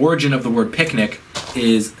us that the origin of the word picnic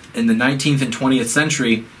is in the 19th and 20th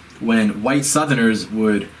century, when white Southerners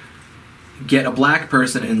would get a black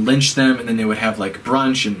person and lynch them, and then they would have like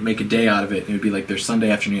brunch and make a day out of it, and it would be like their Sunday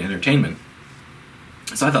afternoon entertainment.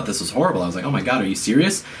 So I thought this was horrible. I was like, oh my god, are you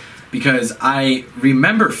serious? Because I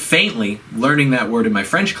remember faintly learning that word in my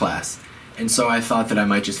French class, and so I thought that I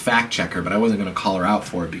might just fact check her, but I wasn't going to call her out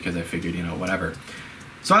for it because I figured, you know, whatever.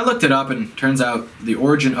 So I looked it up, and turns out the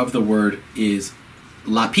origin of the word is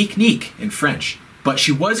la pique-nique in French. But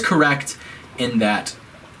she was correct in that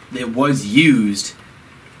it was used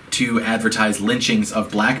to advertise lynchings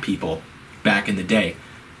of black people back in the day.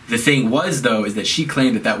 The thing was, though, is that she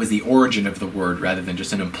claimed that was the origin of the word rather than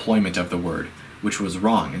just an employment of the word, which was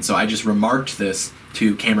wrong. And so I just remarked this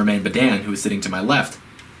to cameraman Badan, who was sitting to my left.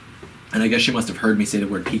 And I guess she must have heard me say the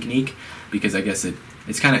word pique-nique, because I guess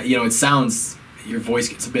it's kind of, you know, it sounds... your voice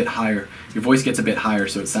gets a bit higher. Your voice gets a bit higher,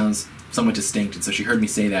 so it sounds somewhat distinct. And so she heard me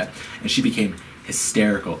say that, and she became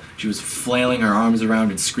hysterical. She was flailing her arms around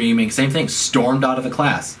and screaming. Same thing, stormed out of the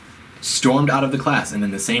class. Stormed out of the class. And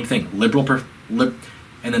then the same thing,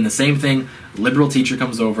 and then the same thing, liberal teacher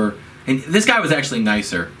comes over. And this guy was actually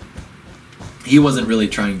nicer. He wasn't really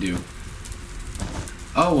trying to...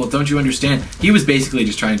 Oh, well, don't you understand? He was basically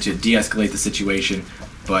just trying to de-escalate the situation,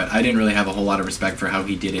 but I didn't really have a whole lot of respect for how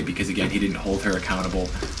he did it because, again, he didn't hold her accountable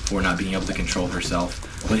for not being able to control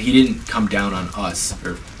herself. But he didn't come down on us,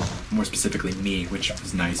 or more specifically me, which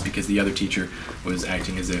was nice because the other teacher was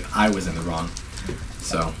acting as if I was in the wrong.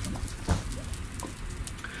 So,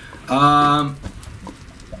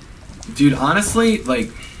 dude, honestly,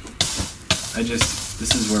 like,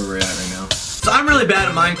 this is where we're at right now. So I'm really bad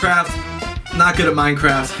at Minecraft. Not good at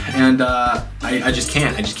Minecraft, and I just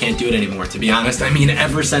can't do it anymore, to be honest. I mean,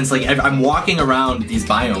 ever since, like, I'm walking around these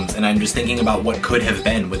biomes and I'm just thinking about what could have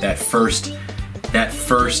been with that first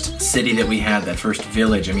city that we had, that first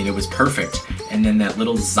village. I mean, it was perfect, and then that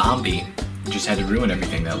little zombie just had to ruin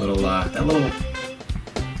everything. That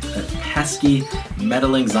pesky,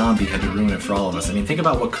 meddling zombie had to ruin it for all of us. I mean, think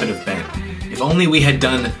about what could have been. If only we had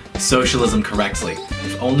done socialism correctly.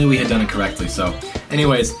 If only we had done it correctly. So,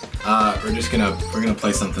 anyways, we're gonna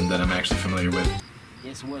play something that I'm actually familiar with.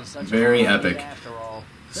 Very epic.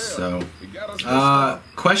 So,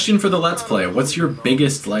 question for the Let's Play. What's your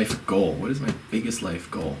biggest life goal? What is my biggest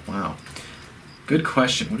life goal? Wow. Good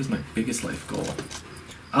question. What is my biggest life goal?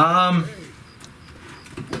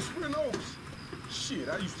 Shit,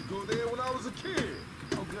 I used to go there when I was a kid.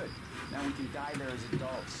 Oh, good. Now we can die there as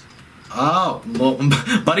adults. Oh, well,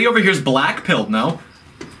 buddy over here's black-pilled, no?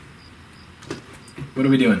 What are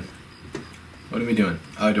we doing? What are we doing?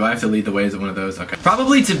 Oh, do I have to lead the way as one of those? Okay.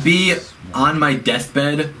 Probably to be on my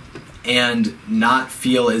deathbed and not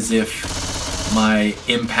feel as if my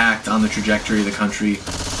impact on the trajectory of the country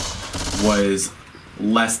was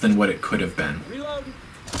less than what it could have been.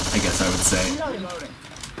 I guess I would say.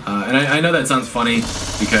 And I know that sounds funny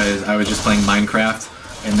because I was just playing Minecraft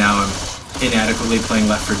and now I'm inadequately playing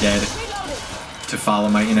Left 4 Dead to follow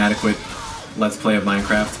my inadequate Let's Play of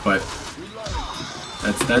Minecraft, but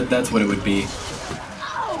that's what it would be.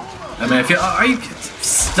 I mean, I feel... Are you...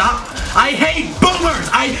 Stop! I hate boomers!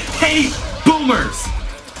 I hate boomers!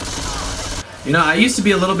 You know, I used to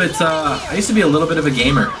be a little bit of a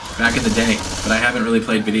gamer back in the day, but I haven't really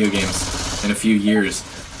played video games in a few years.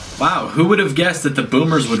 Wow, who would have guessed that the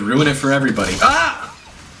boomers would ruin it for everybody? Ah!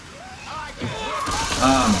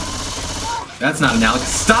 That's not analogous.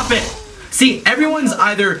 Stop it! See, everyone's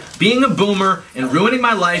either being a boomer and ruining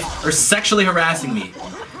my life or sexually harassing me.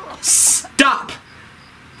 Stop!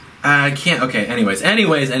 I can't, okay, anyways. I mean,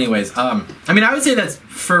 I would say that's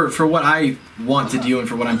for what I want to do and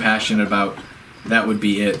for what I'm passionate about, that would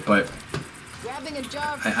be it, but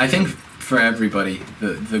I think for everybody,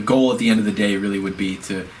 the goal at the end of the day really would be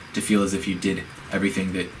to feel as if you did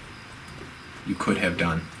everything that you could have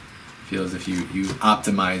done. Feel as if you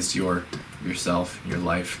optimized yourself, your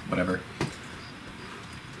life, whatever.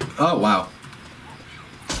 Oh, wow.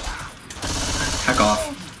 Heck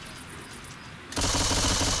off.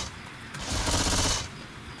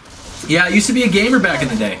 Yeah, I used to be a gamer back in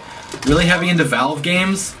the day. Really heavy into Valve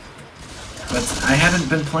games, but I haven't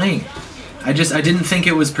been playing. I didn't think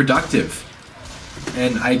it was productive.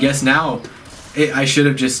 And I guess now I should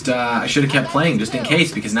have kept playing just in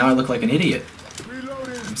case, because now I look like an idiot.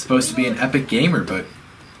 I'm supposed to be an epic gamer, but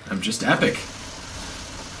I'm just epic.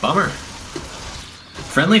 Bummer.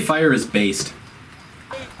 Friendly fire is based.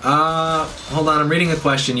 Hold on, I'm reading a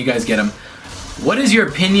question, you guys get them. What is your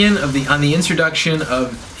opinion on the introduction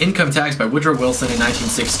of income tax by Woodrow Wilson in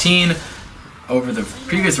 1916 over the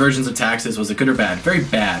previous versions of taxes? Was it good or bad? Very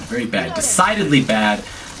bad, very bad. Decidedly bad.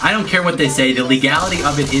 I don't care what they say, the legality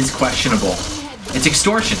of it is questionable. It's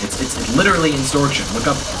extortion. It's literally extortion. Look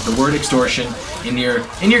up the word extortion in your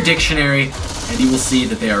dictionary, and you will see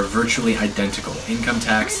that they are virtually identical. Income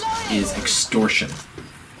tax is extortion.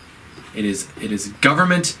 It is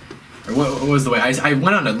government. Or what was the way? I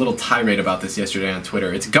went on a little tirade about this yesterday on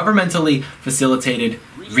Twitter. It's governmentally facilitated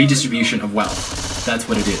redistribution of wealth. That's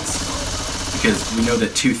what it is. Because we know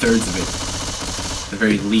that 2/3 of it, at the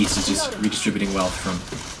very least, is just redistributing wealth from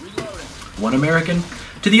one American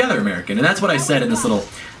to the other American. And that's what I said in this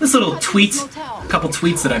little tweet, a couple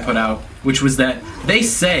tweets that I put out, which was that they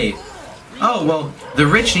say, oh, well, the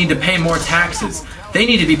rich need to pay more taxes. They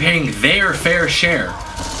need to be paying their fair share.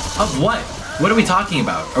 Of what? What are we talking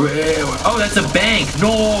about? Oh, that's a bank.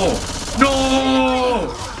 No!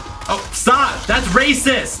 No! Oh, stop! That's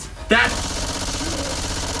racist!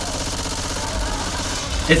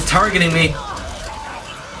 It's targeting me.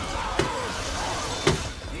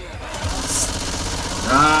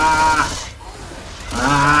 Ah!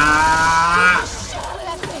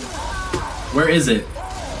 Where is it?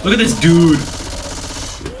 Look at this dude.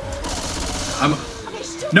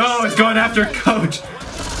 No, it's going after Coach.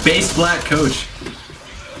 Base black Coach.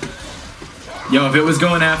 Yo, if it was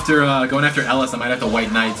going after Ellis, I might have to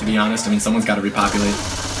white knight, to be honest. I mean, someone's got to repopulate.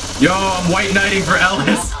 Yo, I'm white knighting for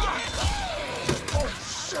Ellis.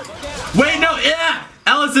 Wait, no, yeah!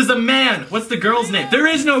 Ellis is a man. What's the girl's name? There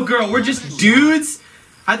is no girl. We're just dudes?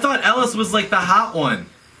 I thought Ellis was like the hot one.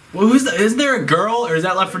 Well, is there a girl, or is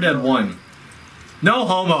that Left 4 Dead 1? No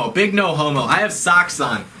homo. Big no homo. I have socks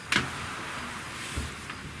on.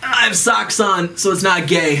 I have socks on, so it's not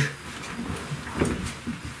gay.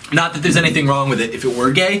 Not that there's anything wrong with it. If it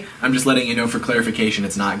were gay, I'm just letting you know for clarification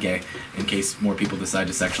it's not gay, in case more people decide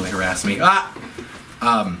to sexually harass me. But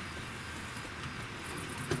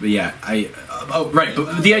yeah, oh, right,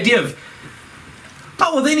 but the idea of,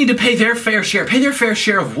 oh, well, they need to pay their fair share. Pay their fair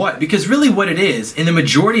share of what? Because really what it is, in the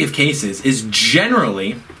majority of cases, is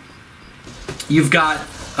generally, you've got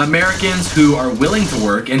Americans who are willing to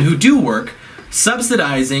work and who do work,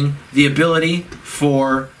 subsidizing the ability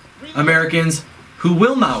for Americans who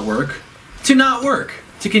will not work,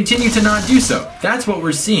 to continue to not do so. That's what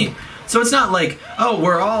we're seeing. So it's not like, oh,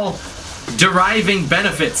 we're all deriving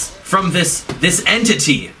benefits from this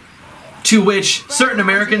entity to which certain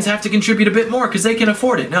Americans have to contribute a bit more because they can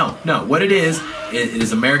afford it. No, no. What it is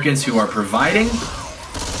Americans who are providing,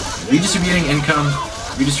 redistributing income,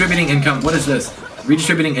 what is this?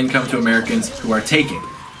 Redistributing income to Americans who are taking.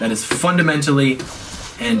 That is fundamentally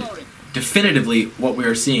and definitively what we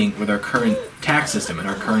are seeing with our current tax system and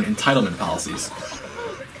our current entitlement policies.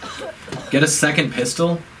 Get a second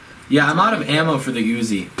pistol? Yeah, I'm out of ammo for the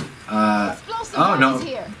Uzi. Oh no.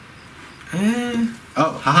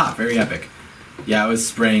 Oh, haha, very epic. Yeah, I was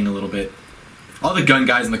spraying a little bit. All the gun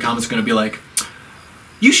guys in the comments are gonna be like,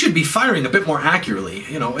 you should be firing a bit more accurately.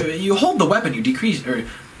 You know, you hold the weapon, you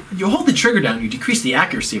hold the trigger down, you decrease the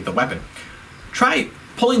accuracy of the weapon. Try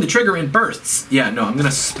pulling the trigger in bursts. Yeah, no, I'm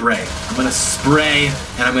gonna spray. I'm gonna spray,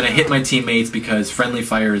 and I'm gonna hit my teammates because friendly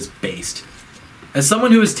fire is based. As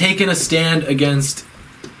someone who has taken a stand against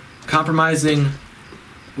compromising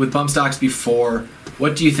with bump stocks before,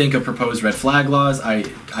 what do you think of proposed red flag laws? I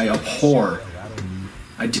abhor,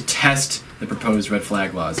 I detest the proposed red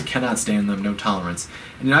flag laws. Cannot stand them, no tolerance.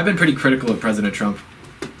 And you know, I've been pretty critical of President Trump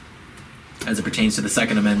as it pertains to the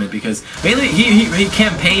Second Amendment because mainly he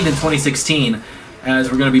campaigned in 2016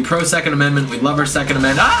 as we're going to be pro Second Amendment, we love our Second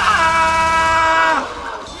Amendment.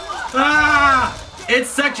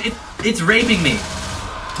 It's raping me.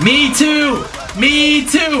 Me too! Me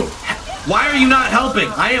too! Why are you not helping?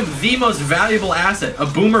 I am the most valuable asset. A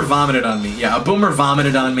boomer vomited on me. Yeah, a boomer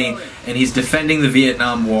vomited on me, and he's defending the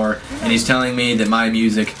Vietnam War, and he's telling me that my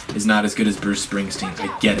music is not as good as Bruce Springsteen.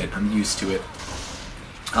 I get it. I'm used to it.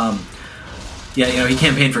 Yeah, you know, he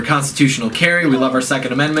campaigned for constitutional carry. We love our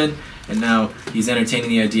Second Amendment. And now he's entertaining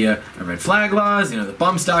the idea of red flag laws, you know, the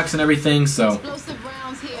bump stocks and everything, so... Explosive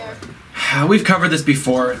rounds here. We've covered this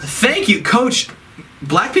before. Thank you, Coach!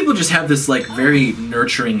 Black people just have this, like, very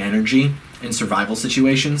nurturing energy in survival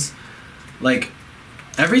situations. Like,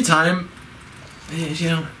 every time, you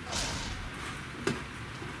know...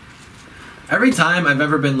 Every time I've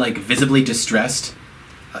ever been, like, visibly distressed,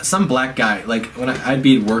 some black guy, like when I'd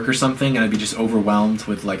be at work or something and I'd be just overwhelmed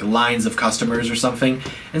with like lines of customers or something,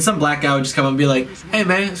 and some black guy would just come up and be like, hey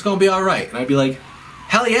man, it's gonna be alright. And I'd be like,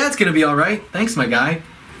 hell yeah, it's gonna be alright. Thanks, my guy.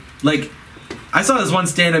 Like, I saw this one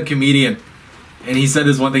stand-up comedian and he said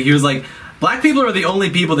this one thing. He was like, black people are the only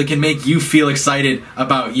people that can make you feel excited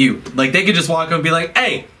about you. Like, they could just walk up and be like,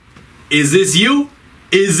 hey, is this you?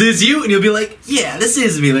 Is this you? And you'll be like, yeah, this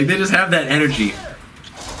is me. Like, they just have that energy.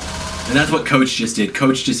 And that's what Coach just did.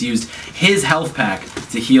 Coach just used his health pack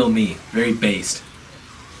to heal me. Very based.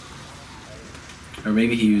 Or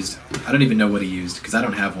maybe he used... I don't even know what he used, because I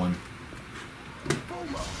don't have one.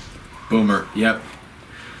 Boomer. Yep.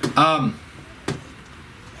 It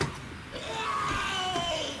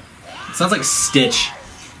sounds like Stitch.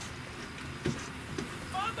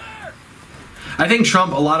 I think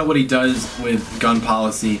Trump, a lot of what he does with gun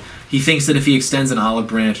policy, he thinks that if he extends an olive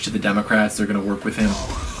branch to the Democrats, they're going to work with him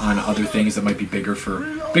on other things that might be bigger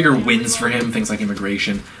wins for him, things like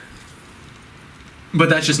immigration. But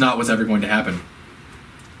that's just not what's ever going to happen.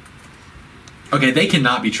 Okay, they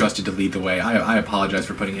cannot be trusted to lead the way. I apologize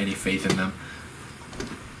for putting any faith in them.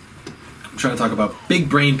 I'm trying to talk about big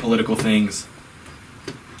brain political things.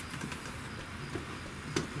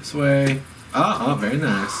 This way. Oh, very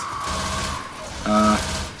nice.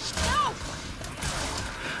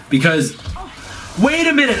 Because, wait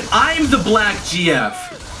a minute, I'm the black GF.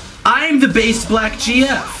 I'm the based black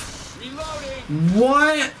GF.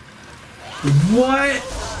 What? What?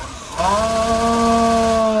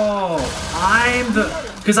 Oh, I'm the...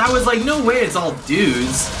 Because I was like, no way, it's all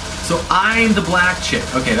dudes. So I'm the black chick.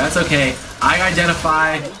 Okay, that's okay. I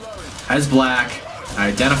identify as black. I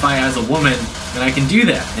identify as a woman, and I can do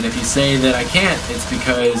that. And if you say that I can't, it's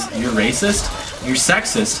because you're racist, you're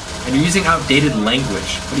sexist, and you're using outdated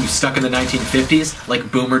language. What are you, stuck in the 1950s? Like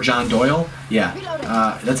Boomer John Doyle? Yeah,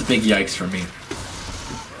 that's a big yikes for me.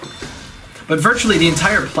 But virtually the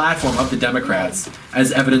entire platform of the Democrats,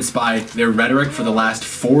 as evidenced by their rhetoric for the last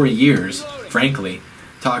 4 years, frankly,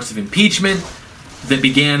 talks of impeachment that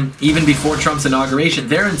began even before Trump's inauguration,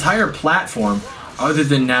 their entire platform, other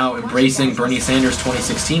than now embracing Bernie Sanders'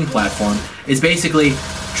 2016 platform, is basically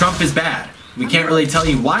Trump is bad. We can't really tell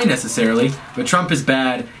you why necessarily, but Trump is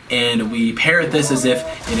bad, and we parrot this as if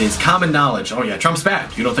it is common knowledge. Oh yeah, Trump's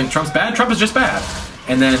bad. You don't think Trump's bad? Trump is just bad.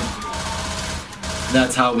 And then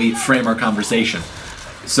that's how we frame our conversation.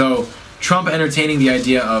 So Trump entertaining the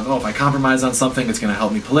idea of, oh, if I compromise on something, it's going to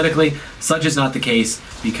help me politically. Such is not the case,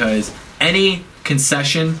 because any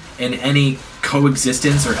concession and any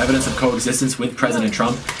coexistence or evidence of coexistence with President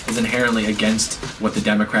Trump is inherently against what the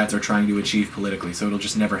Democrats are trying to achieve politically, so it'll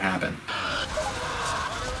just never happen.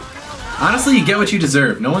 Honestly, you get what you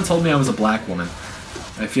deserve. No one told me I was a black woman.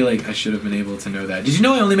 I feel like I should have been able to know that. Did you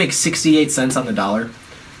know I only make 68 cents on the dollar?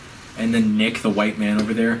 And then Nick, the white man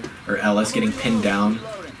over there, or Ellis, getting pinned down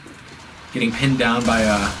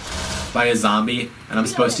by a zombie, and I'm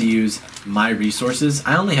supposed to use my resources.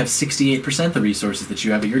 I only have 68% the resources that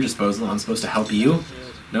you have at your disposal. I'm supposed to help you?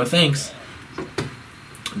 No thanks.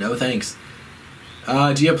 No thanks.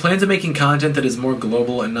 Do you have plans of making content that is more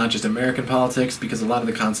global and not just American politics? Because a lot of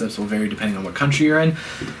the concepts will vary depending on what country you're in.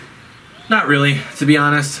 Not really, to be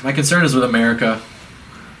honest. My concern is with America.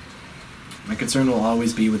 My concern will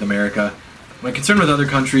always be with America. My concern with other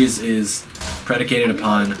countries is predicated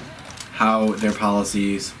upon how their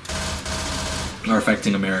policies are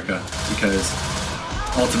affecting America, because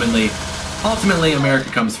ultimately America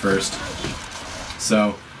comes first.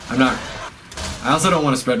 So I also don't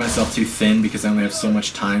want to spread myself too thin, because I only have so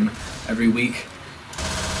much time every week,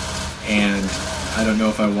 and I don't know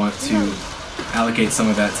if I want to allocate some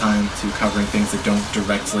of that time to covering things that don't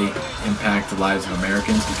directly impact the lives of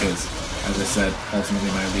Americans, because, as I said, ultimately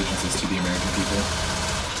my allegiance is to the American people.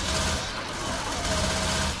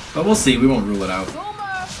 But we'll see, we won't rule it out.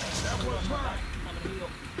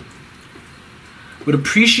 Would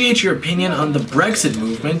appreciate your opinion on the Brexit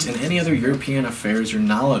movement and any other European affairs you're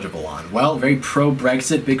knowledgeable on. Well, very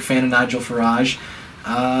pro-Brexit, big fan of Nigel Farage.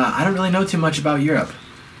 I don't really know too much about Europe.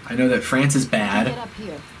 I know that France is bad.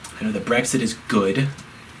 I know that Brexit is good.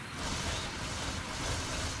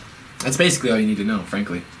 That's basically all you need to know,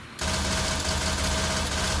 frankly.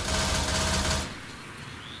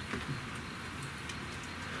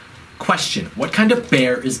 Question: what kind of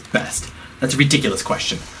bear is best? That's a ridiculous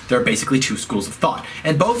question. There are basically two schools of thought,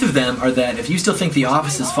 and both of them are that if you still think The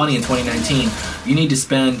Office is funny in 2019, you need to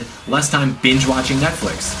spend less time binge-watching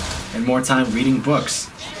Netflix and more time reading books,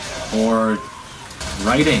 or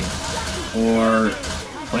writing, or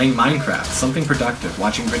playing Minecraft, something productive,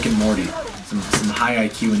 watching Rick and Morty, some high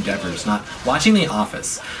IQ endeavors, not watching The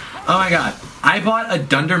Office. Oh my god, I bought a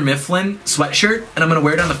Dunder Mifflin sweatshirt, and I'm going to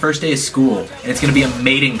wear it on the first day of school, and it's going to be a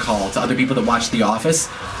mating call to other people that watch The Office,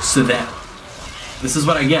 so that this is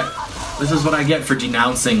what I get. This is what I get for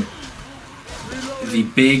denouncing the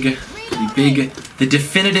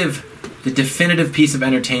definitive piece of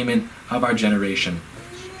entertainment of our generation.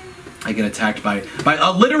 I get attacked by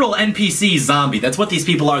a literal NPC zombie. That's what these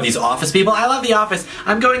people are, these Office people. I love The Office.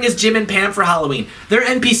 I'm going as Jim and Pam for Halloween. They're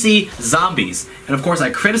NPC zombies. And of course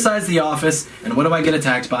I criticize The Office, and what do I get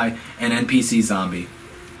attacked by? An NPC zombie.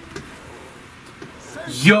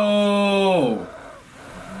 Yo!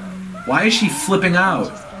 Why is she flipping out?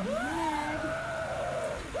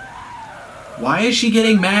 Why is she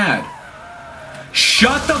getting mad?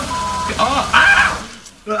 Shut the f up! Ah!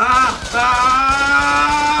 Ah! Ah!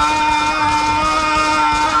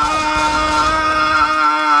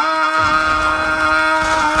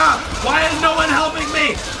 Why is no one helping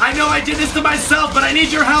me? I know I did this to myself, but I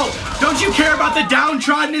need your help. Don't you care about the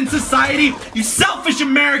downtrodden in society? You selfish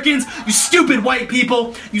Americans, you stupid white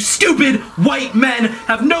people, you stupid white men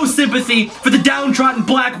have no sympathy for the downtrodden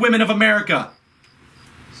black women of America.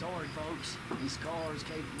 Sorry, folks. These cars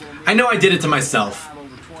capable of I know I did it to myself.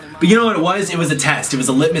 But you know what it was? It was a test. It was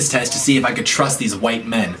a litmus test to see if I could trust these white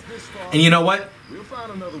men. And you know what?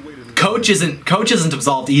 Coach isn't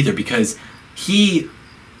absolved either, because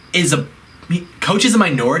Coach is a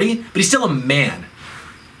minority, but he's still a man.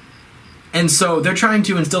 And so they're trying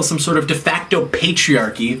to instill some sort of de facto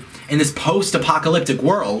patriarchy in this post-apocalyptic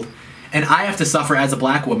world, and I have to suffer as a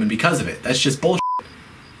black woman because of it. That's just bullshit.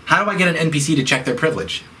 How do I get an NPC to check their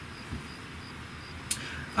privilege?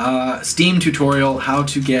 Steam tutorial, how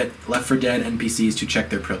to get Left 4 Dead NPCs to check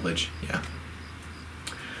their privilege. Yeah.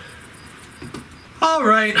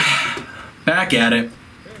 Alright, back at it.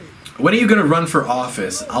 When are you gonna run for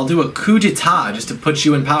office? I'll do a coup d'etat just to put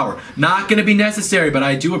you in power. Not gonna be necessary, but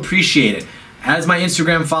I do appreciate it. As my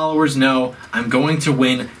Instagram followers know, I'm going to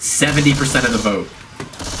win 70% of the vote.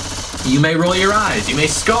 You may roll your eyes, you may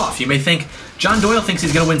scoff, you may think, John Doyle thinks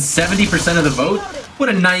he's gonna win 70% of the vote? What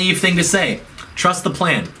a naive thing to say. Trust the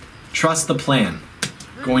plan. Trust the plan.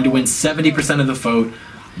 Going to win 70% of the vote.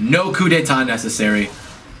 No coup d'etat necessary.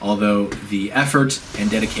 Although the effort and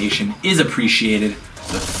dedication is appreciated.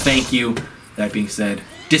 So thank you. That being said,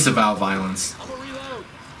 disavow violence.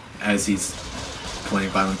 As he's playing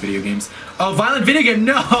violent video games. Oh, violent video game?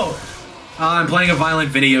 No! I'm playing a violent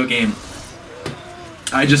video game.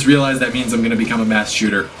 I just realized that means I'm gonna become a mass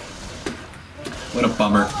shooter. What a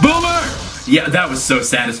bummer. Boomer! Yeah, that was so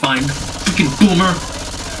satisfying. Freaking boomer.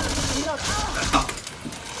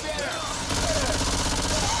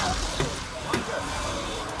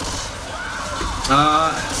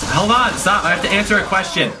 Hold on, stop. I have to answer a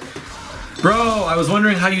question. Bro, I was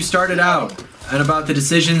wondering how you started out and about the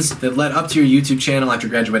decisions that led up to your YouTube channel after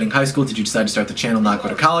graduating high school. Did you decide to start the channel, not go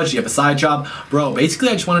to college? Do you have a side job? Bro, basically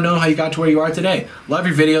I just want to know how you got to where you are today. Love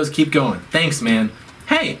your videos. Keep going. Thanks, man.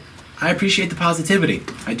 Hey, I appreciate the positivity.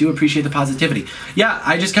 I do appreciate the positivity. Yeah,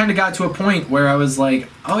 I just kind of got to a point where I was like,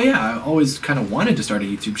 oh yeah, I always kind of wanted to start a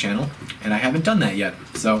YouTube channel, and I haven't done that yet.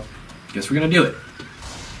 So, guess we're going to do it.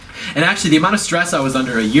 And actually, the amount of stress I was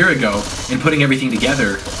under a year ago in putting everything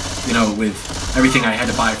together, you know, with everything I had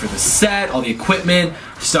to buy for the set, all the equipment,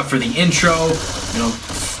 stuff for the intro, you know,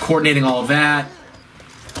 coordinating all of that.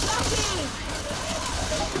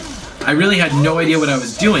 I really had no idea what I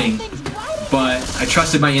was doing, but I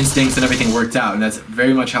trusted my instincts and everything worked out. And that's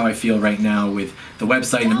very much how I feel right now with the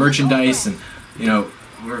website and the merchandise. And, you know,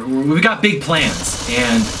 we've got big plans.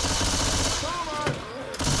 And...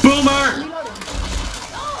 Boomer!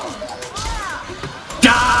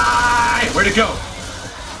 Die! Where'd it go?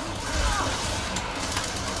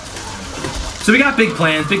 So we got big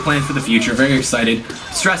plans for the future. Very excited.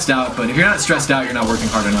 Stressed out, but if you're not stressed out, you're not working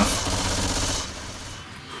hard enough.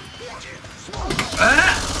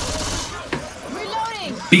 Ah!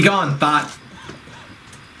 Be gone, thought.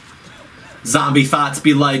 Zombie thoughts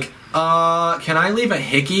be like, can I leave a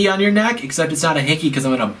hickey on your neck? Except it's not a hickey because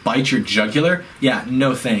I'm gonna bite your jugular. Yeah,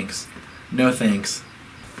 no thanks. No thanks.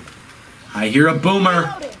 I hear a boomer.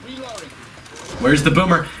 Where's the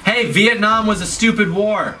boomer? Hey, Vietnam was a stupid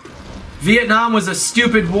war. Vietnam was a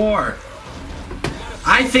stupid war.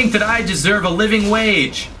 I think that I deserve a living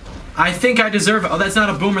wage. I think I deserve... Oh, that's not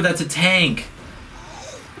a boomer, that's a tank.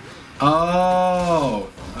 Oh,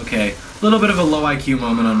 okay. A little bit of a low IQ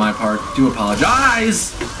moment on my part. Do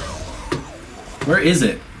apologize. Where is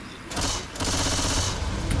it?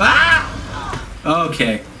 Ah!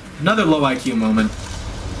 Okay. Another low IQ moment.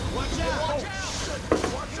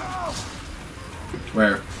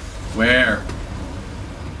 Where? Where?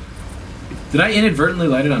 Did I inadvertently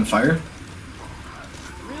light it on fire?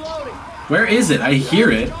 Where is it? I hear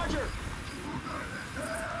it.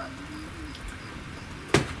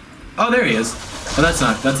 Oh, there he is. Oh, that's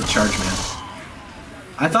a charge man.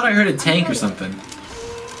 I thought I heard a tank or something.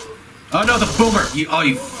 Oh no, the boomer!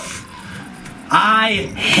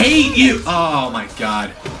 I hate you! Oh my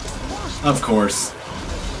god. Of course.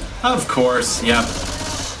 Of course, yep.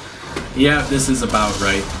 Yeah, this is about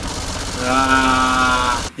right.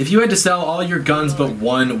 If you had to sell all your guns but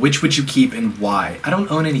one, which would you keep and why? I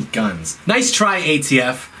don't own any guns. Nice try,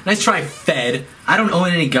 ATF. Nice try, Fed. I don't own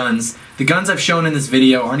any guns. The guns I've shown in this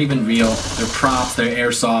video aren't even real. They're props, they're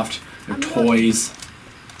airsoft, they're toys.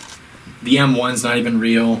 The M1's not even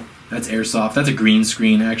real. That's airsoft. That's a green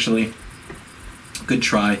screen, actually. Good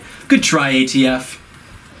try. Good try, ATF.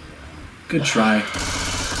 Good try.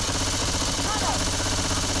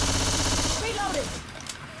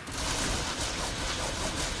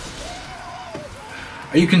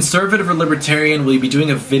 Are you conservative or libertarian? Will you be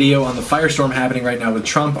doing a video on the firestorm happening right now with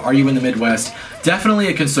Trump? Are you in the Midwest? Definitely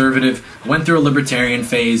a conservative. Went through a libertarian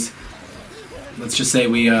phase. Let's just say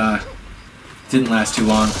we didn't last too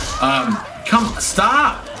long.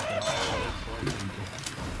 Stop!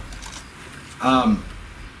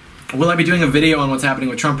 Will I be doing a video on what's happening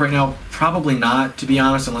with Trump right now? Probably not, to be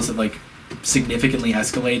honest, unless it like significantly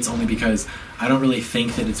escalates, only because I don't really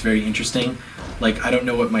think that it's very interesting. Like, I don't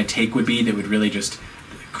know what my take would be that would really just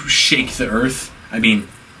shake the earth. I mean,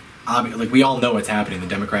 like, we all know what's happening. The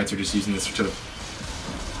Democrats are just using this to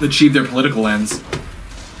achieve their political ends.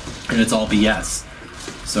 and it's all BS.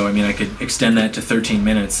 So, I mean, I could extend that to 13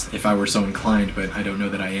 minutes if I were so inclined, but I don't know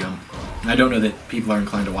that I am. I don't know that people are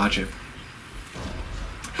inclined to watch it.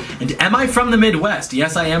 And am I from the Midwest?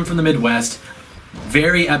 Yes, I am from the Midwest.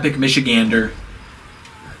 Very epic Michigander.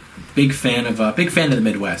 Big fan of the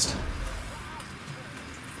Midwest.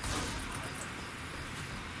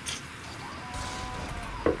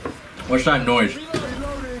 What's that noise?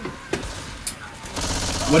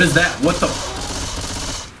 What is that? What the?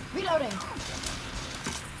 Reloading.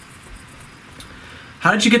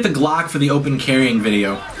 How did you get the Glock for the open carrying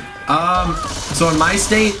video? So in my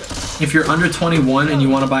state, if you're under 21 and you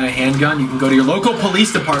want to buy a handgun, you can go to your local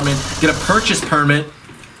police department, get a purchase permit,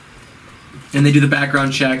 and they do the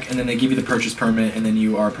background check, and then they give you the purchase permit, and then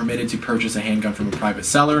you are permitted to purchase a handgun from a private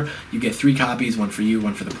seller. You get 3 copies, one for you,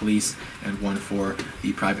 one for the police, and one for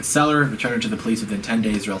the private seller. Return it to the police within 10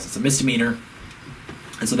 days or else it's a misdemeanor.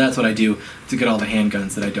 And so that's what I do to get all the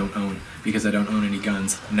handguns that I don't own, because I don't own any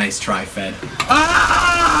guns. Nice try, Fed.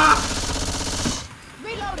 Ah!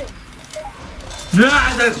 Reloading.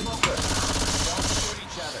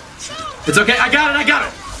 It's okay, I got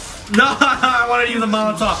it! No, I wanted to use the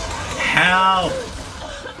Molotov. Help!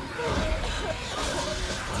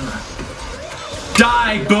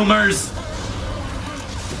 Die, boomers!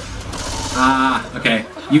 Okay.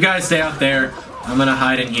 You guys stay out there. I'm gonna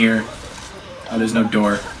hide in here. Oh, there's no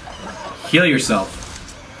door. Heal yourself.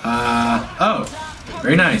 Oh.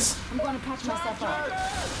 Very nice. I'm gonna patch myself up.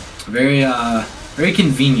 Very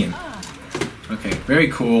convenient. Okay, very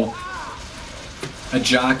cool. A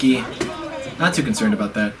jockey. Not too concerned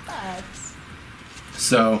about that.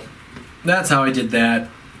 So, that's how I did that.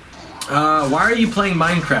 Why are you playing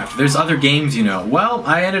Minecraft? There's other games, you know. Well,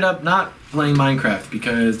 I ended up not playing Minecraft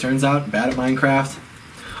because turns out I'm bad at Minecraft.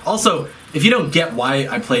 Also, if you don't get why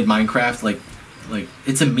I played Minecraft, like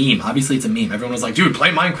it's a meme. Obviously, it's a meme. Everyone was like, "Dude, play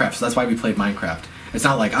Minecraft." So that's why we played Minecraft. It's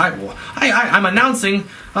not like I'm announcing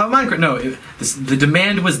Minecraft. No, the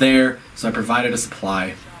demand was there, so I provided a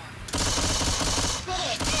supply.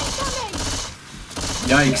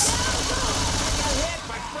 Yikes.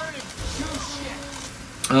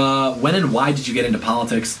 When and why did you get into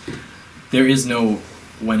politics? There is no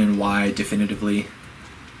when and why definitively.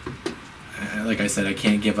 Like I said, I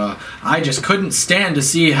can't give a... I just couldn't stand to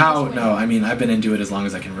see how... No, I mean, I've been into it as long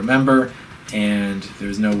as I can remember, and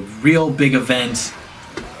there's no real big event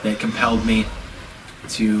that compelled me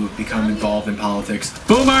to become involved in politics.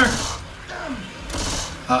 Boomer!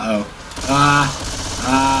 Uh-oh.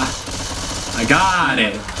 I got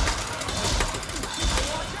it.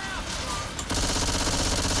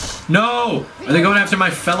 No! Are they going after my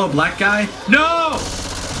fellow black guy? No!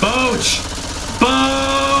 Boach!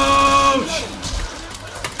 Boach!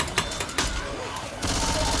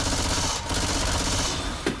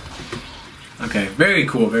 Okay, very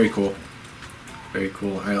cool, very cool. Very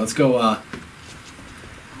cool. Alright, let's go,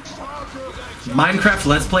 Minecraft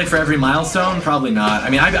Let's Play for every milestone? Probably not. I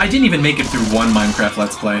mean, I didn't even make it through one Minecraft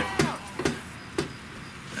Let's Play.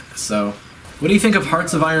 So, what do you think of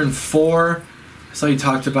Hearts of Iron 4? I saw you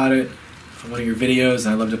talked about it on one of your videos,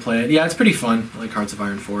 and I love to play it. Yeah, it's pretty fun. I like Hearts of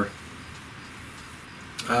Iron 4.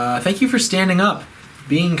 Thank you for standing up,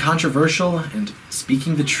 being controversial, and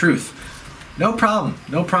speaking the truth. No problem,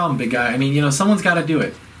 big guy. I mean, you know, someone's got to do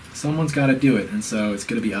it. Someone's got to do it, and so it's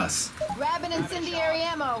going to be us. Grab an incendiary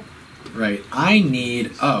ammo. Right. I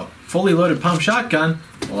need... Oh, fully loaded pump shotgun.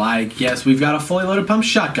 Well, I guess we've got a fully loaded pump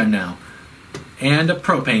shotgun now. And a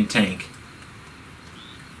propane tank.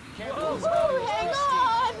 Hang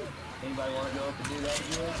on. Anybody want to go up and do that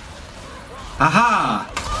again? Aha!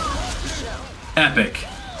 Epic.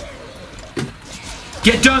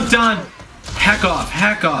 Get dunked on! Heck off,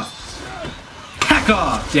 heck off. Heck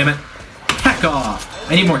off, damn it. Heck off.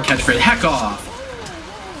 I need more catchphrase. Heck off.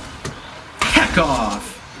 Heck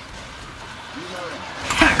off.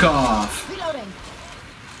 Heck off. Reloading.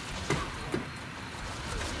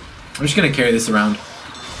 I'm just gonna carry this around.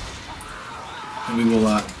 And we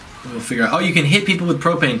will figure out... Oh, you can hit people with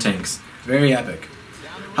propane tanks. Very epic.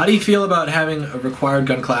 How do you feel about having a required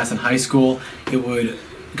gun class in high school? It would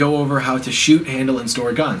go over how to shoot, handle, and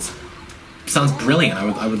store guns. Sounds brilliant.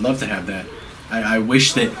 I would love to have that. I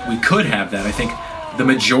wish that we could have that. I think the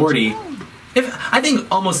majority... I think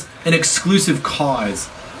almost an exclusive cause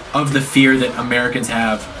of the fear that Americans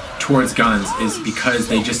have towards guns is because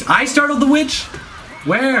they just... I startled the witch?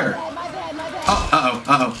 Where? My bad. Oh,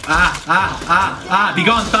 uh-oh. Be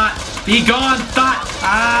gone, thought. Be gone, thought.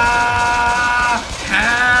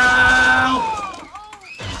 Help.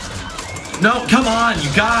 No, come on, you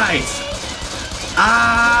guys.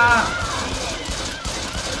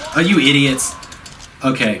 Oh, you idiots.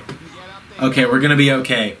 Okay. Okay, we're gonna be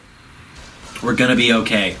okay. We're gonna be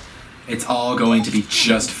okay. It's all going to be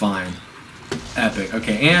just fine. Epic.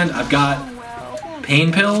 Okay, and I've got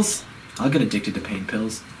pain pills. I'll get addicted to pain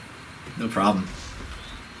pills. No problem.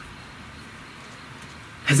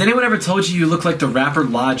 Has anyone ever told you you look like the rapper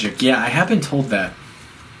Logic? Yeah, I have been told that.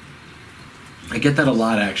 I get that a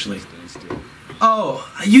lot, actually. Oh,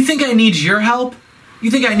 you think I need your help? You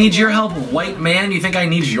think I need your help, white man? You think I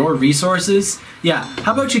need your resources? Yeah,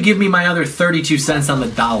 how about you give me my other 32 cents on the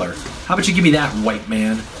dollar? How about you give me that, white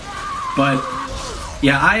man? But,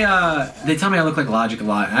 yeah, they tell me I look like Logic a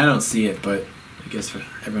lot. I don't see it, but I guess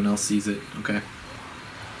everyone else sees it. Okay.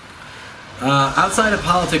 Outside of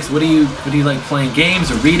politics, what do you like, playing games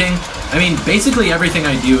or reading? I mean, basically everything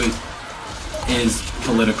I do is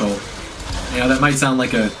political. You know, that might sound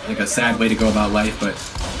like a sad way to go about life, but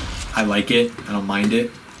I like it. I don't mind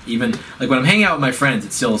it. Even like when I'm hanging out with my friends,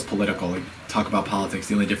 it still is political. Like, talk about politics.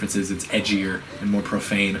 The only difference is it's edgier and more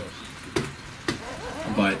profane.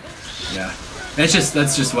 But yeah, that's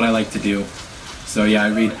just what I like to do. So yeah, I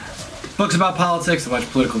read books about politics. I watch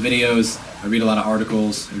political videos. I read a lot of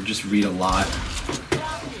articles. I just read a lot.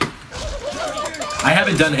 I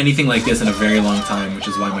haven't done anything like this in a very long time, which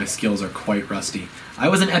is why my skills are quite rusty. I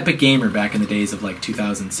was an epic gamer back in the days of like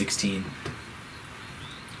 2016.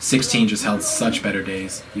 16 just held such better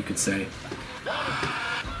days, you could say.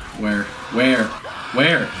 Where?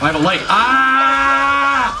 I have a light.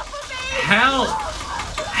 Ah! Help!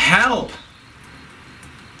 Help!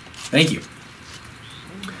 Thank you.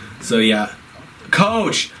 So yeah.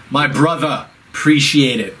 Coach! My brother!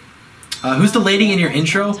 Appreciate it. Who's the lady in your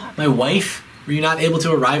intro? My wife? Were you not able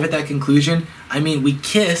to arrive at that conclusion? I mean, we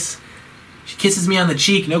kiss. She kisses me on the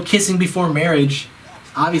cheek. No kissing before marriage.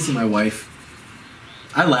 Obviously my wife.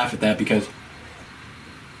 I laugh at that because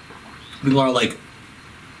people are like,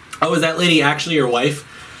 oh, is that lady actually your wife?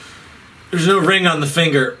 There's no ring on the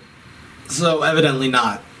finger, so evidently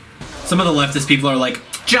not. Some of the leftist people are like,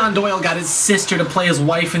 John Doyle got his sister to play his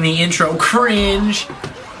wife in the intro. Cringe.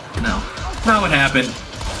 No, not what happened.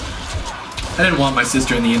 I didn't want my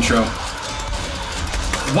sister in the intro.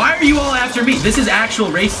 Why are you all after me? This is actual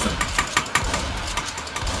racism.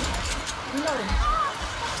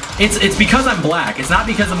 It's because I'm black. It's not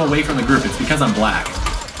because I'm away from the group. It's because I'm black.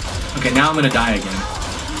 Okay, now I'm gonna die again.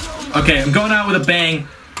 Okay, I'm going out with a bang.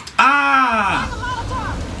 Ah!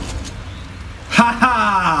 Ha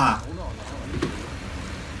ha!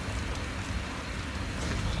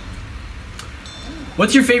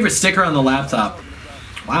 What's your favorite sticker on the laptop?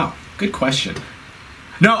 Wow, good question.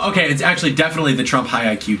 No, okay, it's actually definitely the Trump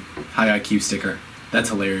high IQ sticker. That's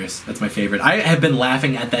hilarious. That's my favorite. I have been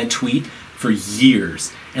laughing at that tweet for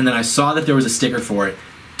years, and then I saw that there was a sticker for it.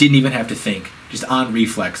 Didn't even have to think. Just on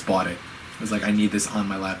reflex bought it. I was like, I need this on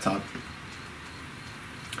my laptop.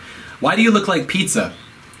 Why do you look like pizza?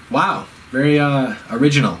 Wow, very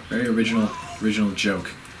original. Very original joke.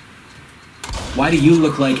 Why do you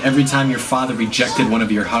look like every time your father rejected one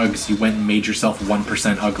of your hugs, you went and made yourself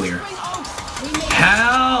 1% uglier?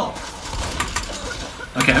 Hell!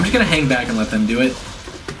 Okay, I'm just gonna hang back and let them do it.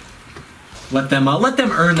 Let them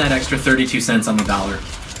earn that extra 32 cents on the dollar.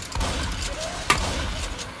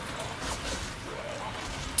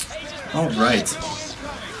 All right.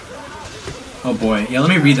 Oh boy. Yeah, let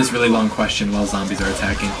me read this really long question while zombies are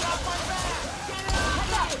attacking.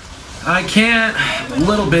 I can't. I'm a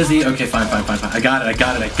little busy. Okay, fine. I got it.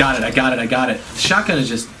 The shotgun is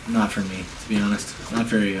just not for me, to be honest. Not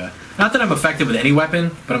very, not that I'm effective with any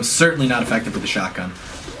weapon, but I'm certainly not effective with the shotgun.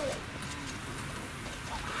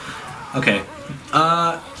 Okay.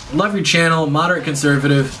 Love your channel, moderate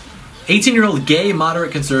conservative. 18-year-old gay,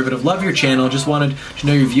 moderate conservative. Love your channel. Just wanted to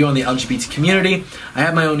know your view on the LGBT community. I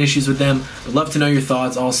have my own issues with them, but love to know your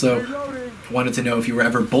thoughts. Also, wanted to know if you were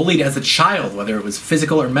ever bullied as a child, whether it was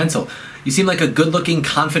physical or mental. You seem like a good-looking,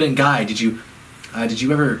 confident guy. Did you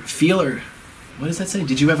ever feel, or what does that say?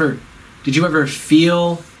 Did you ever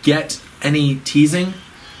feel, get any teasing?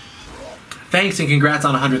 Thanks and congrats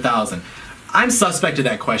on 100,000. I'm suspect of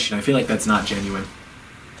that question. I feel like that's not genuine.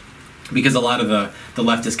 Because a lot of the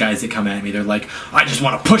leftist guys that come at me, they're like, I just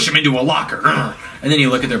want to push him into a locker. And then you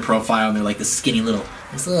look at their profile and they're like this skinny little,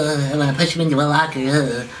 I want to push him into a locker.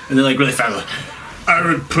 And they're like really fat. Like, I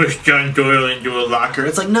would push John Doyle into a locker.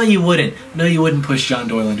 It's like, no you wouldn't. No you wouldn't push John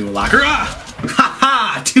Doyle into a locker. Ah! Ha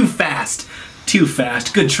ha! Too fast. Too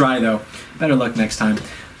fast. Good try though. Better luck next time.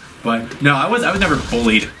 But no, I was never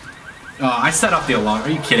bullied. I set off the alarm. Are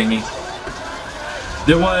you kidding me?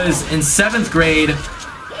 There was, in 7th grade,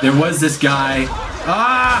 there was this guy,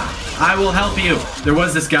 I will help you. There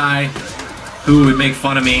was this guy who would make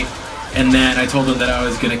fun of me, and then I told him that I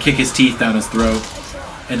was gonna kick his teeth down his throat,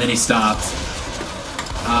 and then he stopped.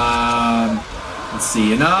 Let's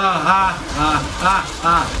see. And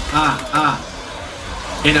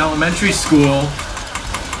in elementary school,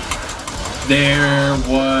 there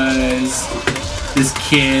was this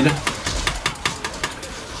kid,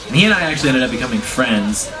 and he and I actually ended up becoming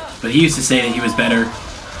friends, but he used to say that he was better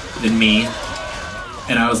than me,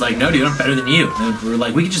 and I was like, no dude, I'm better than you. And we were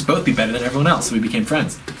like, we could just both be better than everyone else, so we became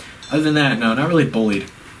friends. Other than that, no, not really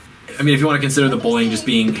bullied. I mean, if you want to consider the bullying just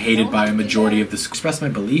being hated by a majority of the express my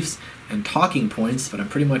beliefs and talking points, but I'm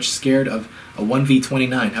pretty much scared of a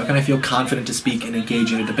 1v29. How can I feel confident to speak and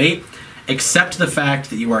engage in a debate? Accept the fact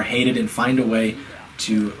that you are hated and find a way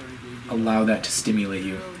to allow that to stimulate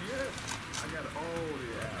you.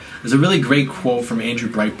 There's a really great quote from Andrew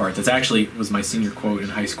Breitbart that's actually was my senior quote in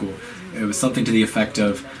high school. It was something to the effect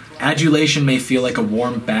of, adulation may feel like a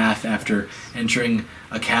warm bath after entering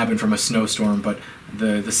a cabin from a snowstorm, but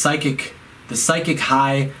the psychic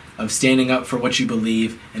high of standing up for what you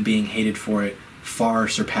believe and being hated for it far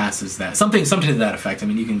surpasses that. Something to that effect. I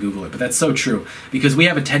mean, you can Google it, but that's so true. Because we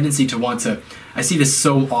have a tendency to want to, I see this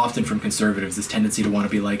so often from conservatives, this tendency to want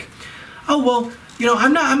to be like, oh, well, you know,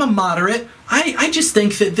 I'm a moderate. I just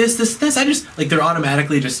think that this, I just, like, they're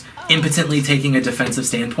automatically just impotently taking a defensive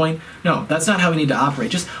standpoint. No, that's not how we need to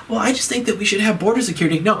operate. Just, well, I just think that we should have border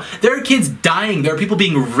security. No, there are kids dying. There are people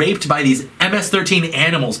being raped by these MS-13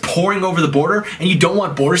 animals pouring over the border, and you don't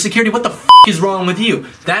want border security? What the f*** is wrong with you?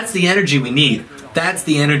 That's the energy we need. That's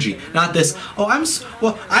the energy. Not this, oh,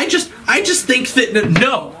 I just think that,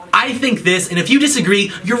 no, I think this, and if you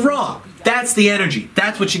disagree, you're wrong. That's the energy.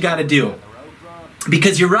 That's what you gotta do.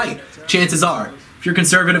 Because you're right. Chances are. If you're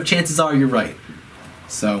conservative, chances are you're right.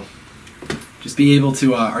 So, just be able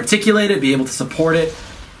to articulate it, be able to support it.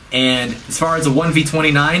 And as far as a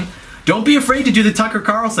 1v29, don't be afraid to do the Tucker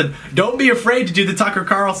Carlson. Don't be afraid to do the Tucker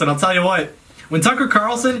Carlson. I'll tell you what. When Tucker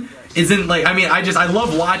Carlson isn't like, I mean, I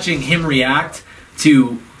love watching him react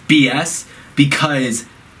to BS because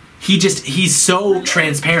he's so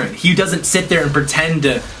transparent. He doesn't sit there and pretend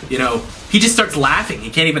to, you know, he just starts laughing. He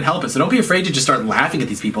can't even help it. So don't be afraid to just start laughing at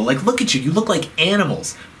these people. Like, look at you. You look like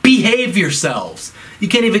animals. Behave yourselves. You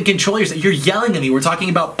can't even control yourself. You're yelling at me. We're talking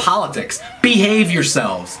about politics. Behave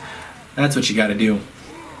yourselves. That's what you got to do.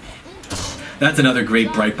 That's another great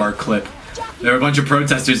Breitbart clip. There were a bunch of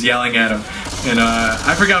protesters yelling at him. And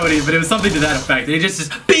I forgot what but it was something to that effect. He just says,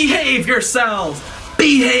 behave yourselves.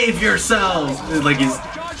 Behave yourselves. Like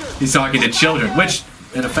he's talking to children, which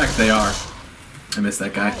in effect they are. I miss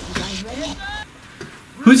that guy.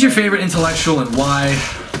 Who's your favorite intellectual and why?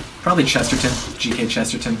 Probably Chesterton, G.K.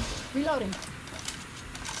 Chesterton. Reloading.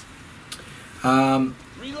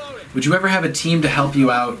 Would you ever have a team to help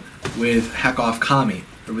you out with Hack Off Kami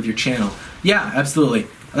or with your channel? Yeah, absolutely.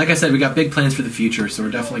 Like I said, we got big plans for the future, so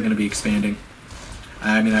we're definitely going to be expanding.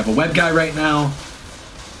 I mean, I have a web guy right now,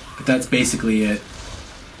 but that's basically it.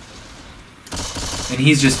 And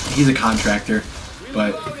he's a contractor,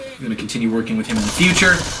 but I'm going to continue working with him in the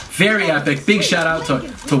future. Very epic. Big shout out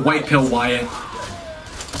to White Pill Wyatt.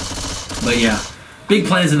 But yeah, big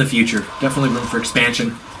plans in the future. Definitely room for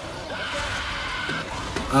expansion.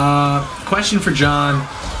 Question for John.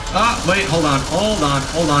 Wait, hold on.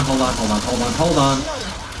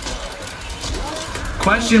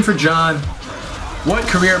 Question for John. What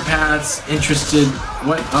career paths interested,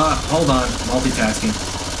 hold on, multitasking.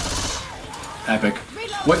 Epic.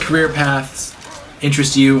 What career paths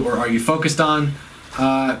interest you or are you focused on?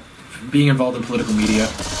 Being involved in political media.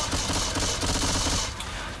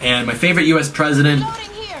 And my favorite U.S. president,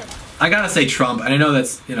 I gotta say Trump. And I know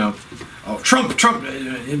that's, you know, oh, Trump,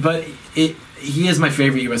 but he is my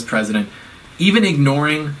favorite U.S. president. Even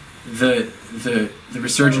ignoring the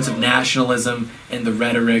resurgence of nationalism and the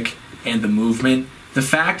rhetoric and the movement, the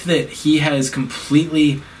fact that he has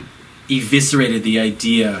completely eviscerated the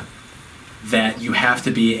idea that you have to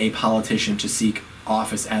be a politician to seek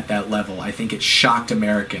office at that level. I think it shocked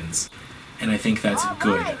Americans, and I think that's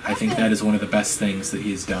good. I think that is one of the best things that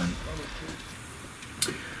he's done.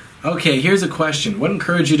 Okay, here's a question. What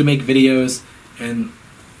encouraged you to make videos and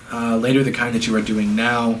later the kind that you are doing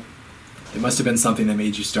now? It must have been something that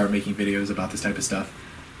made you start making videos about this type of stuff.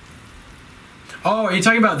 Oh, are you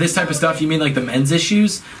talking about this type of stuff? You mean like the men's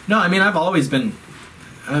issues? No, I mean I've always been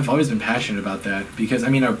passionate about that because I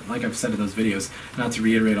mean like I've said in those videos, not to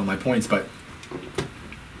reiterate all my points, but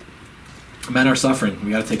men are suffering.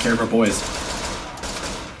 We got to take care of our boys.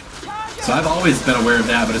 So I've always been aware of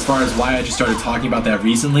that, but as far as why I just started talking about that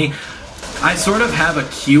recently, I sort of have a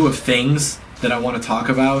queue of things that I want to talk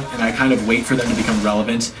about, and I kind of wait for them to become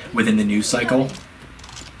relevant within the news cycle.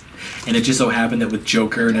 And it just so happened that with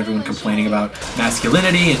Joker and everyone complaining about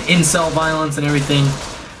masculinity and incel violence and everything,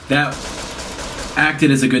 that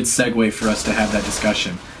acted as a good segue for us to have that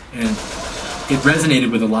discussion. And it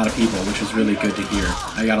resonated with a lot of people, which was really good to hear.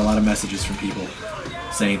 I got a lot of messages from people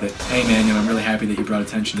saying that, hey man, you know, I'm really happy that you brought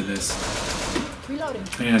attention to this.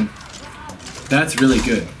 And that's really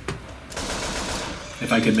good.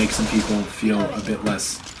 If I could make some people feel a bit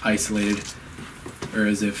less isolated, or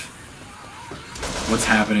as if what's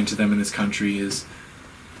happening to them in this country is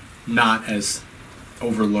not as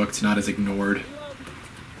overlooked, not as ignored.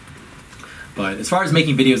 But as far as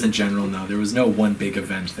making videos in general, no, there was no one big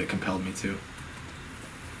event that compelled me to.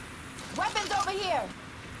 Weapons over here.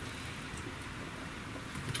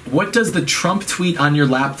 What does the Trump tweet on your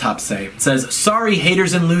laptop say? It says, sorry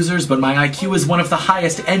haters and losers, but my IQ is one of the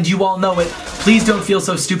highest and you all know it. Please don't feel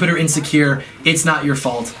so stupid or insecure. It's not your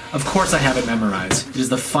fault. Of course I have it memorized. It is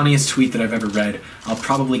the funniest tweet that I've ever read. I'll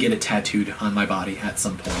probably get it tattooed on my body at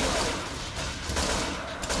some point.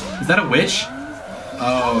 Is that a witch?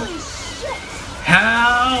 Oh.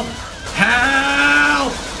 Help!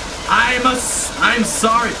 Help! I'm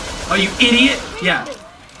sorry. Oh, you idiot? Yeah.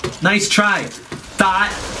 Nice try.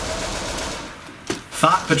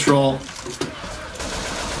 Thought Patrol.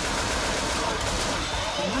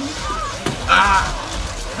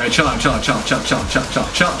 Ah! Alright, chill out.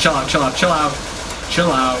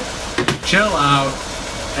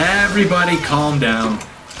 Everybody calm down.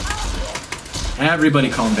 Everybody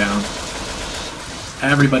calm down.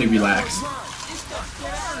 Everybody relax.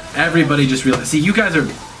 Everybody just relax. See, you guys are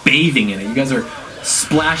bathing in it. You guys are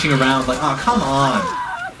splashing around like, oh, come on.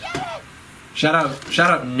 Shout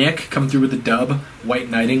out Nick, come through with the dub. White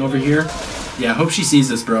Knighting over here. Yeah, hope she sees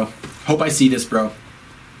this, bro. Hope I see this, bro.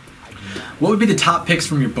 What would be the top picks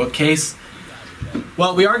from your bookcase?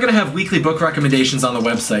 Well, we are going to have weekly book recommendations on the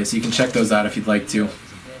website, so you can check those out if you'd like to,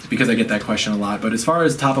 because I get that question a lot. But as far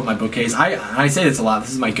as top of my bookcase, I say this a lot.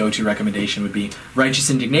 This is my go-to recommendation would be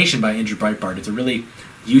Righteous Indignation by Andrew Breitbart. It's a really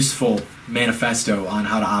useful manifesto on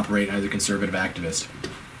how to operate as a conservative activist.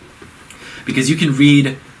 Because you can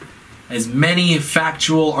read as many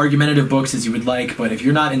factual, argumentative books as you would like, but if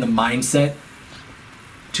you're not in the mindset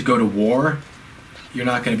to go to war, you're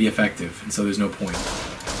not going to be effective, and so there's no point.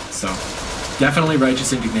 So, definitely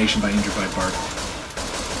Righteous Indignation by Andrew Breitbart,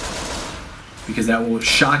 because that will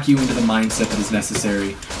shock you into the mindset that is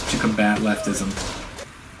necessary to combat leftism.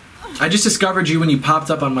 I just discovered you when you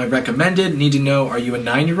popped up on my recommended. Need to know, are you a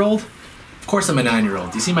 9-year-old? Of course I'm a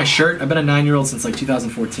 9-year-old. Do you see my shirt? I've been a 9-year-old since like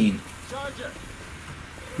 2014.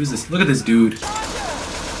 Who's this? Look at this dude.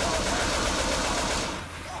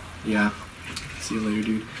 Yeah. See you later,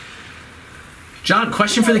 dude. John,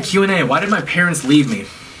 question for the Q&A. Why did my parents leave me?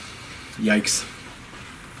 Yikes.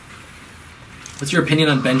 What's your opinion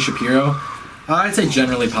on Ben Shapiro? I'd say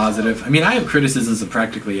generally positive. I mean, I have criticisms of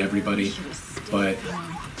practically everybody, but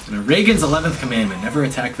you know, Reagan's 11th commandment, never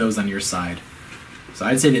attack those on your side. So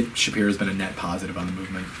I'd say that Shapiro's been a net positive on the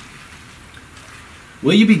movement.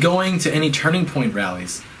 Will you be going to any Turning Point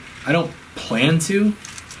rallies? I don't plan to.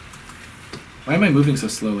 Why am I moving so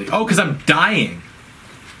slowly? Oh, because I'm dying.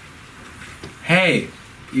 Hey,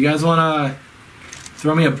 you guys want to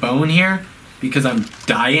throw me a bone here? Because I'm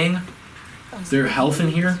dying? Is there health in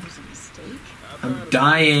here? I'm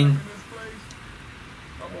dying.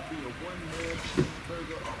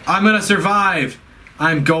 I'm gonna survive.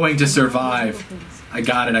 I'm going to survive. I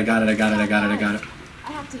got it. I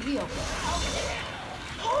have to heal.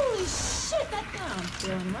 Holy shit, that down.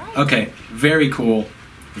 Feeling right. Okay, very cool.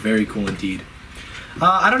 Very cool indeed.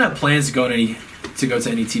 I don't have plans to go to any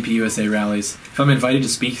TPUSA rallies. If I'm invited to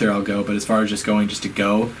speak there, I'll go, but as far as just going just to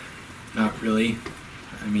go, not really.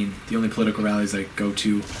 I mean, the only political rallies I go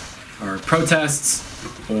to are protests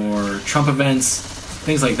or Trump events,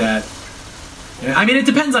 things like that. I mean, it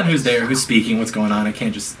depends on who's there, who's speaking, what's going on. I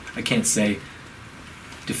can't say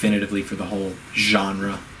definitively for the whole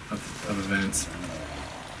genre of events.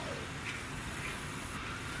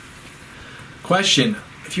 Question: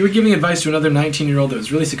 if you were giving advice to another 19-year-old that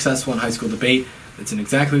was really successful in high school debate, that's in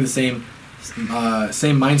exactly the same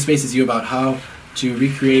mind space as you about how to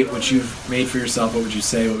recreate what you've made for yourself, what would you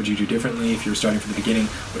say? What would you do differently if you were starting from the beginning?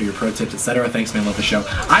 What are your pro tips, etc.? Thanks, man. Love the show.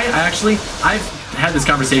 I've had this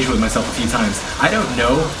conversation with myself a few times. I don't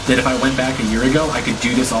know that if I went back a year ago, I could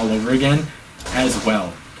do this all over again as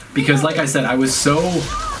well. Because like I said, I was so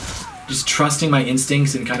just trusting my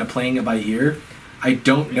instincts and kind of playing it by ear. I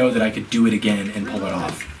don't know that I could do it again and pull it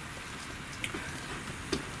off.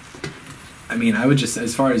 I mean, I would just,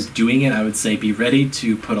 as far as doing it, I would say be ready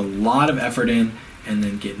to put a lot of effort in and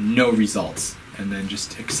then get no results. And then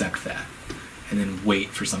just accept that. And then wait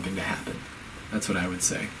for something to happen. That's what I would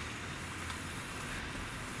say.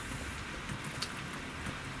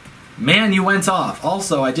 Man, you went off.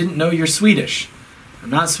 Also, I didn't know you're Swedish. I'm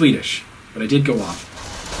not Swedish, but I did go off.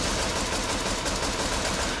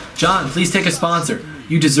 John, please take a sponsor.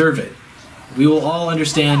 You deserve it. We will all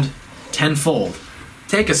understand tenfold.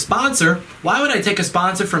 Take a sponsor? Why would I take a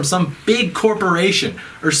sponsor from some big corporation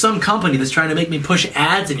or some company that's trying to make me push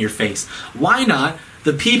ads in your face? Why not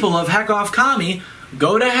the people of Heck Off Commie?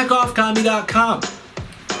 Go to heckoffcommie.com.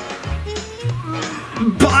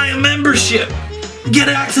 Buy a membership. Get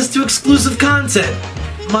access to exclusive content.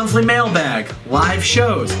 Monthly mailbag, live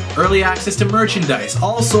shows, early access to merchandise,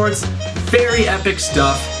 all sorts. Very epic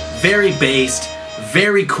stuff. Very based.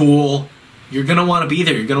 Very cool. You're going to want to be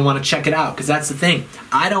there. You're going to want to check it out because that's the thing.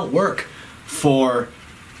 I don't work for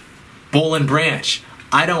Boll and Branch.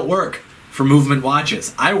 I don't work for Movement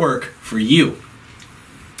Watches. I work for you.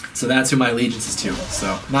 So that's who my allegiance is to. So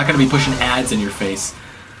I'm not going to be pushing ads in your face.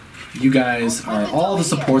 You guys are all the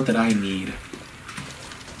support that I need.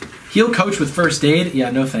 Heal coach with first aid?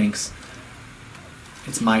 Yeah, no thanks.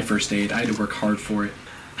 It's my first aid. I had to work hard for it.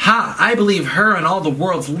 Ha! I believe her and all the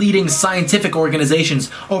world's leading scientific organizations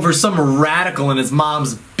over some radical in his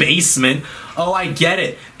mom's basement. Oh, I get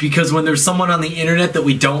it. Because when there's someone on the internet that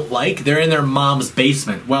we don't like, they're in their mom's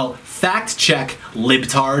basement. Well, fact check,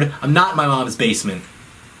 libtard. I'm not in my mom's basement.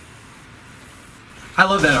 I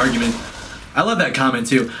love that argument. I love that comment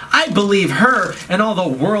too. I believe her and all the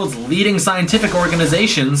world's leading scientific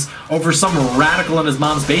organizations over some radical in his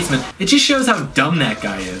mom's basement. It just shows how dumb that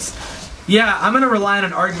guy is. Yeah, I'm gonna rely on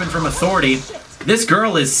an argument from authority. This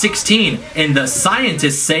girl is 16 and the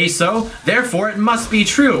scientists say so, therefore it must be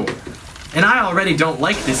true. And I already don't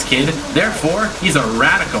like this kid, therefore he's a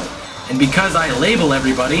radical. And because I label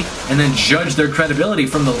everybody and then judge their credibility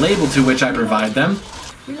from the label to which I provide them,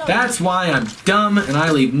 that's why I'm dumb and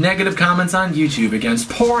I leave negative comments on YouTube against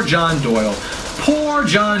poor John Doyle. Poor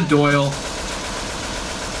John Doyle.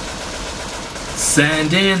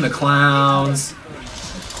 Send in the clowns.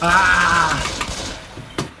 Ah!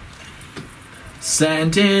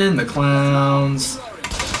 Send in the clowns.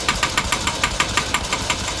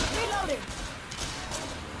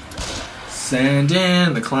 Send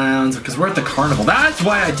in the clowns, because we're at the carnival. That's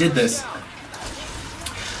why I did this.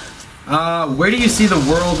 Where do you see the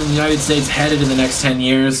world and the United States headed in the next 10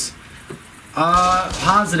 years?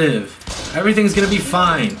 Positive. Everything's gonna be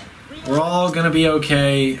fine. We're all gonna be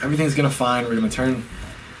okay. Everything's gonna be fine. We're gonna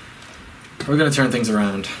turn things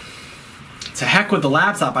around. To heck with the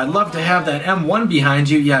laptop. I'd love to have that M1 behind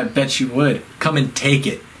you. Yeah, I bet you would. Come and take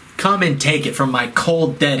it. Come and take it from my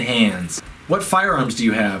cold, dead hands. What firearms do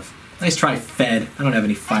you have? Nice try, Fed. I don't have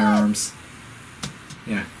any firearms.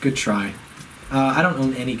 Yeah, good try. I don't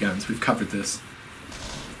own any guns. We've covered this.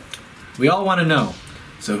 We all want to know.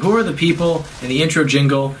 So who are the people in the intro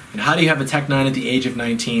jingle, and how do you have a Tech 9 at the age of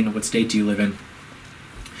 19? What state do you live in?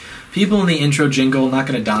 People in the intro jingle, not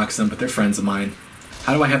going to dox them, but they're friends of mine.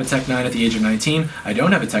 How do I have a Tech 9 at the age of 19? I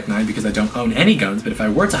don't have a Tech 9 because I don't own any guns, but if I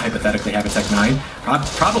were to hypothetically have a Tech 9, I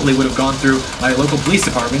probably would have gone through my local police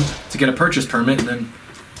department to get a purchase permit and then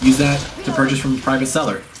use that to purchase from a private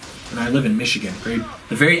seller. And I live in Michigan,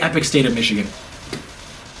 the very epic state of Michigan.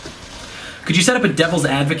 Could you set up a devil's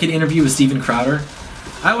advocate interview with Steven Crowder?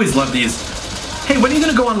 I always love these. Hey, when are you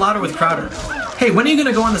going to go on Louder with Crowder? Hey, when are you going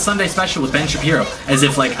to go on the Sunday special with Ben Shapiro? As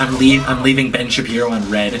if, like, I'm leaving Ben Shapiro on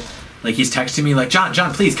red. Like, he's texting me, like, John,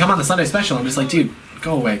 please, come on the Sunday special. I'm just like, dude,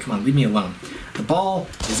 go away. Come on, leave me alone. The ball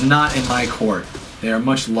is not in my court. They are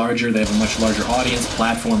much larger. They have a much larger audience,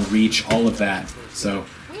 platform, reach, all of that. So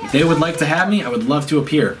if they would like to have me, I would love to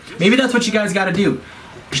appear. Maybe that's what you guys got to do.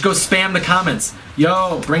 Just go spam the comments.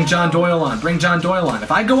 Yo, bring John Doyle on. Bring John Doyle on.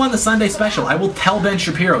 If I go on the Sunday special, I will tell Ben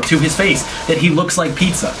Shapiro to his face that he looks like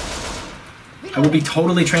pizza. I will be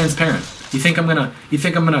totally transparent. You think I'm gonna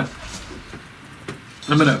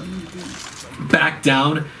back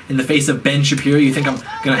down in the face of Ben Shapiro? You think I'm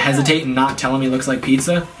gonna hesitate and not tell him he looks like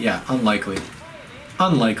pizza? Yeah, unlikely.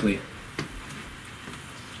 Unlikely.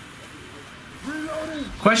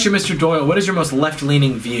 Question, Mr. Doyle, what is your most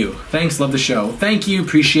left-leaning view? Thanks, love the show. Thank you,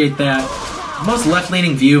 appreciate that. Most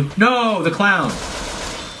left-leaning view? No, the clown.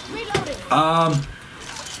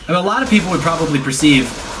 A lot of people would probably perceive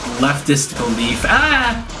leftist belief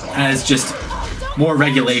as just more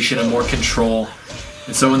regulation and more control.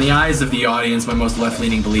 And so in the eyes of the audience, my most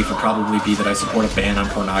left-leaning belief would probably be that I support a ban on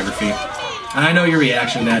pornography. And I know your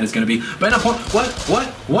reaction to that is going to be, ban on porn?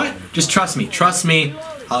 What? Just trust me. Trust me.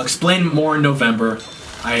 I'll explain more in November.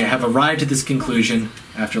 I have arrived at this conclusion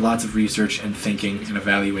after lots of research and thinking and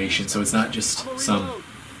evaluation. So it's not just some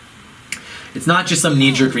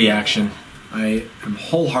knee-jerk reaction. I am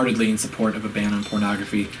wholeheartedly in support of a ban on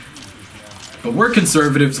pornography. But we're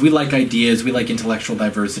conservatives, we like ideas, we like intellectual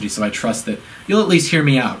diversity, so I trust that you'll at least hear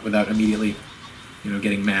me out without immediately you know,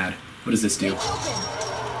 getting mad. What does this do?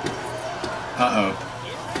 Uh-oh.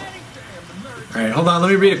 Alright, hold on, let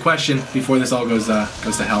me read a question before this all goes to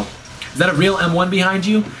hell. Is that a real M1 behind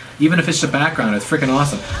you? Even if it's the background, it's freaking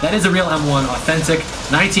awesome. That is a real M1, authentic,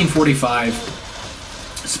 1945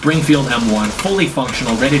 Springfield M1, fully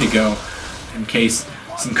functional, ready to go in case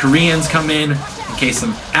some Koreans come in case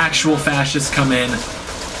some actual fascists come in.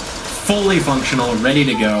 Fully functional, ready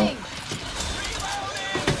to go.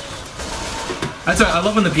 That's why I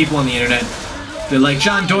love when the people on the internet, they're like,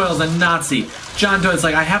 John Doyle's a Nazi. John Doyle's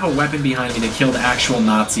like, I have a weapon behind me that killed actual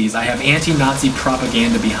Nazis. I have anti-Nazi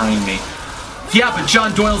propaganda behind me. Yeah, but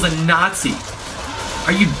John Doyle's a Nazi.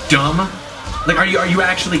 Are you dumb? Like, are you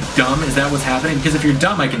actually dumb? Is that what's happening? Because if you're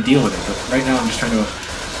dumb, I can deal with it. But right now, I'm just trying to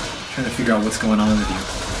figure out what's going on with you.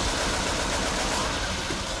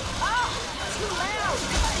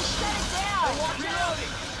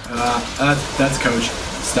 That's Coach.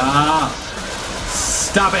 Stop.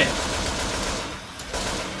 Stop it.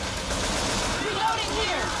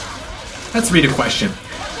 Let's read a question.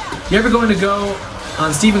 You ever going to go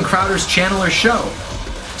on Steven Crowder's channel or show?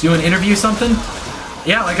 Do an interview something?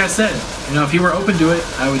 Yeah, like I said, you know, if you were open to it,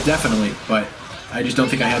 I would definitely, but I just don't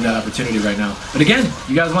think I have that opportunity right now. But again,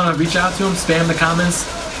 you guys want to reach out to him, spam the comments,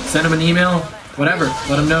 send him an email, whatever.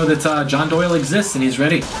 Let him know that John Doyle exists and he's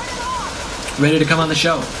ready to come on the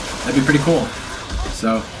show. That'd be pretty cool.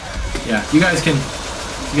 So, yeah, you guys can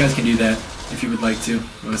do that if you would like to.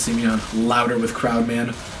 Want to see me on Louder with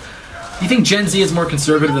Crowdman? Do you think Gen Z is more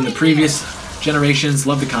conservative than the previous generations?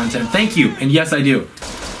 Love the content. Thank you, and yes, I do.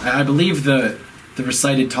 I believe the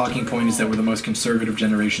recited talking point is that we're the most conservative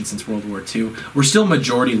generation since World War II. We're still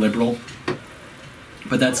majority liberal,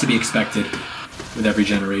 but that's to be expected with every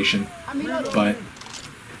generation. But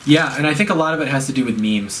yeah, and I think a lot of it has to do with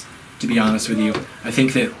memes, to be honest with you. I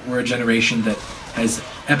think that we're a generation that has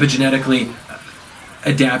epigenetically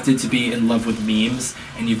adapted to be in love with memes,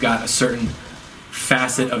 and you've got a certain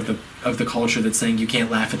facet of the culture that's saying you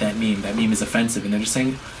can't laugh at that meme. That meme is offensive, and they're just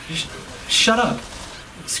saying, shut up.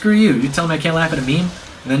 Screw you. You tell me I can't laugh at a meme,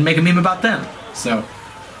 and then make a meme about them. So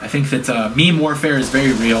I think that meme warfare is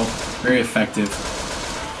very real, very effective.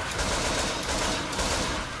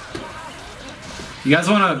 You guys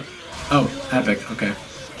want to... Oh, epic. Okay.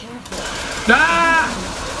 Ah!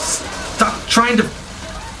 Stop trying to...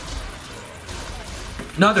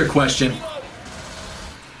 Another question.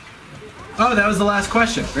 Oh, that was the last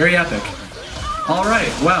question. Very epic.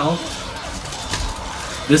 Alright, well...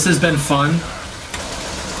 This has been fun.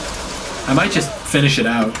 I might just finish it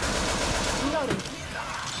out.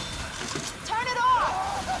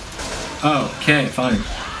 Oh, okay, fine.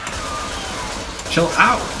 Chill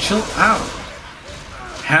out! Chill out!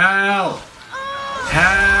 Help!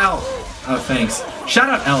 Help! Oh, thanks. Shout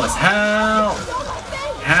out Ellis. Help!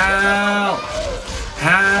 Help!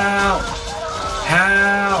 Help!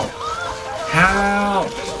 Help!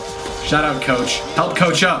 Help! Shout out Coach. Help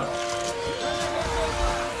Coach up.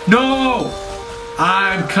 No!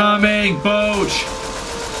 I'm coming, Boach!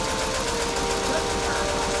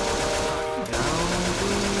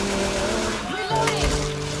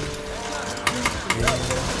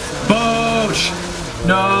 Boach!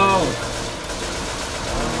 No!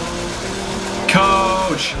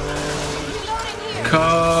 Coach!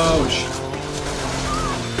 Coach!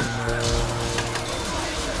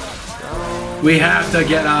 We have to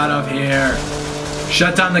get out of here.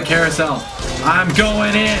 Shut down the carousel. I'm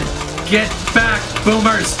going in. Get back,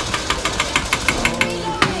 boomers.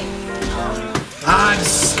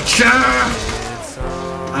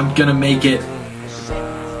 I'm gonna make it.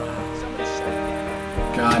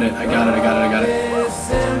 Got it. I got it.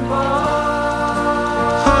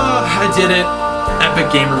 Oh, I did it.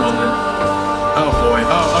 Epic gamer moment. Oh boy.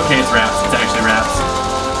 Oh, okay, it's raps. It's actually raps.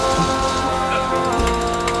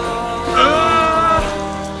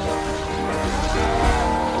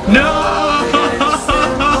 No!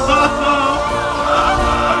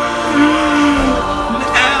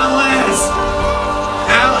 Alice!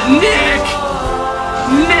 Nick!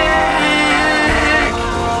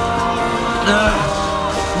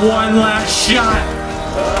 One last shot.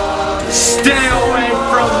 Stay away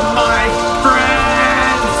from my friends!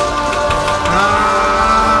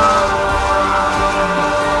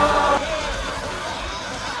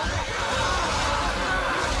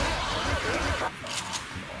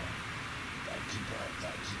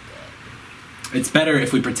 It's better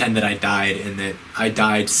if we pretend that I died and that I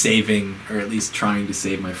died saving, or at least trying to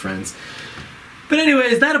save my friends. But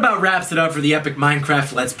anyways, that about wraps it up for the epic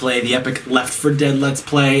Minecraft Let's Play, the epic Left 4 Dead Let's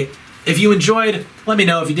Play. If you enjoyed, let me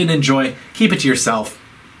know. If you didn't enjoy, keep it to yourself.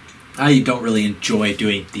 I don't really enjoy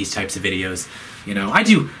doing these types of videos. You know, I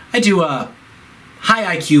do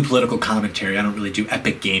high IQ political commentary. I don't really do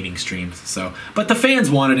epic gaming streams, so. But the fans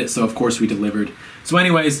wanted it, so of course we delivered. So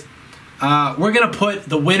anyways, we're gonna put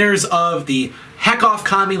the winners of the Heck Off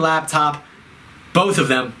Kami laptop, both of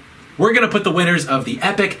them. We're gonna put the winners of the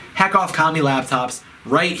epic Heck Off Kami laptops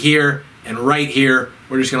right here and right here.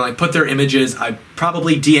 We're just gonna like put their images. I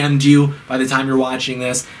probably DM'd you by the time you're watching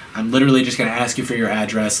this. I'm literally just gonna ask you for your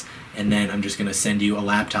address, and then I'm just gonna send you a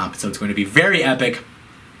laptop. So it's going to be very epic.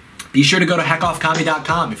 Be sure to go to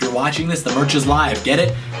heckoffkami.com. If you're watching this, the merch is live. Get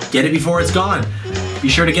it? Get it before it's gone. Be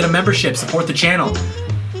sure to get a membership. Support the channel.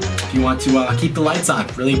 If you want to keep the lights on,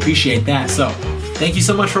 really appreciate that. So, thank you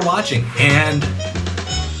so much for watching, and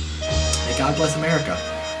may God bless America.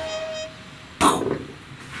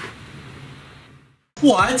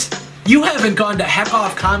 What? You haven't gone to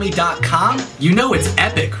heckoffkami.com? You know it's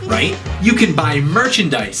epic, right? You can buy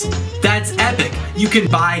merchandise. That's epic. You can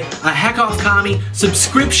buy a Heck Off Kami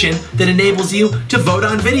subscription that enables you to vote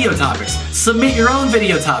on video topics. Submit your own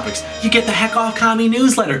video topics. You get the Heck Off Kami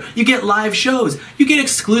newsletter. You get live shows. You get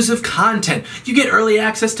exclusive content. You get early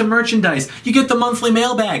access to merchandise. You get the monthly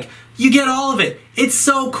mailbag. You get all of it. It's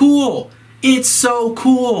so cool. It's so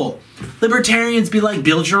cool. Libertarians be like,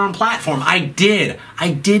 build your own platform. I did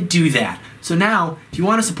do that. So now, if you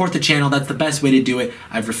want to support the channel, that's the best way to do it.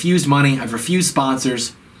 I've refused money, I've refused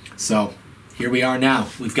sponsors. So here we are now.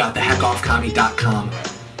 We've got the heckoffkami.com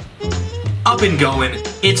up and going.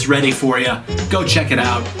 It's ready for you. Go check it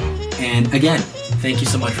out. And again, thank you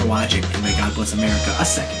so much for watching, and may God bless America a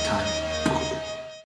second time.